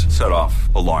 This set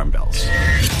off alarm bells.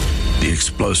 The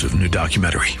explosive new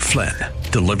documentary, Flynn,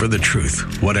 Deliver the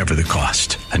Truth, Whatever the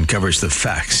Cost, uncovers the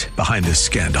facts behind this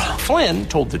scandal. Flynn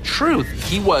told the truth.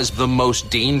 He was the most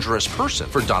dangerous person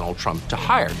for Donald Trump to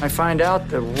hire. I find out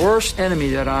the worst enemy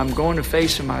that I'm going to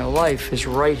face in my life is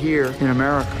right here in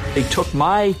America. They took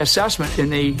my assessment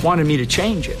and they wanted me to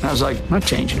change it. And I was like, I'm not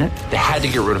changing it. They had to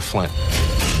get rid of Flynn.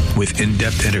 With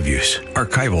in-depth interviews,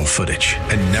 archival footage,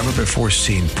 and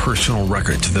never-before-seen personal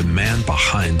records of the man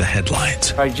behind the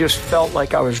headlines. I just felt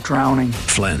like I was drowning.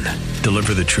 Flynn,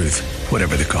 Deliver the Truth,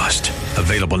 Whatever the Cost.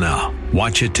 Available now.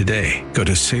 Watch it today. Go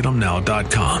to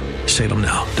salemnow.com.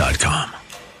 salemnow.com.